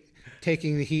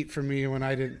taking the heat from me when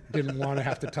I didn't want to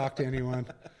have to talk to anyone.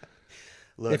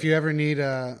 Look, if you ever need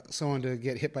someone to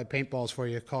get hit by paintballs for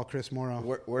you, call Chris Morrow.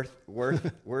 Worth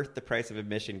the price of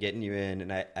admission getting you in.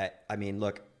 And I mean,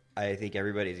 look, I think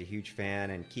everybody's a huge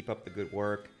fan, and keep up the good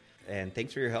work. And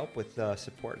thanks for your help with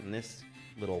supporting this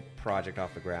little project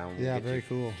off the ground. Yeah, very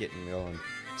cool. Getting going.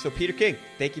 So, Peter King,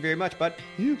 thank you very much, bud.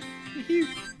 You.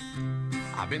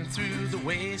 I've been through the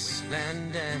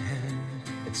wasteland and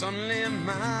it's only a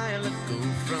mile ago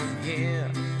from here,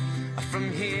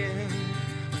 from here,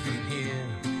 from here.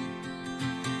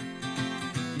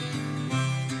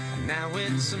 And now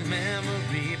it's a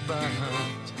memory, but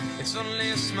it's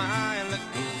only a smile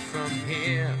ago from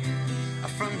here,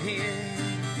 from here,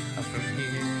 from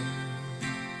here.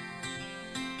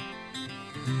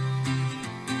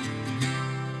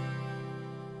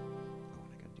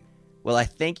 Well, I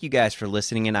thank you guys for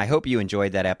listening, and I hope you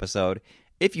enjoyed that episode.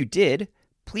 If you did,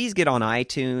 please get on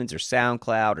iTunes or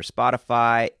SoundCloud or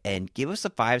Spotify and give us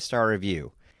a 5-star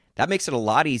review. That makes it a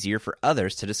lot easier for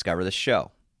others to discover the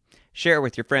show. Share it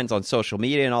with your friends on social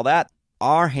media and all that.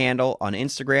 Our handle on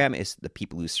Instagram is The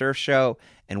People Who Surf Show,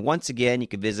 and once again, you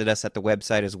can visit us at the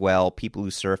website as well,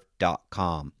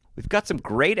 peoplewhosurf.com. We've got some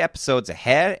great episodes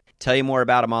ahead. Tell you more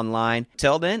about them online.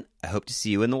 Till then, I hope to see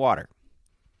you in the water.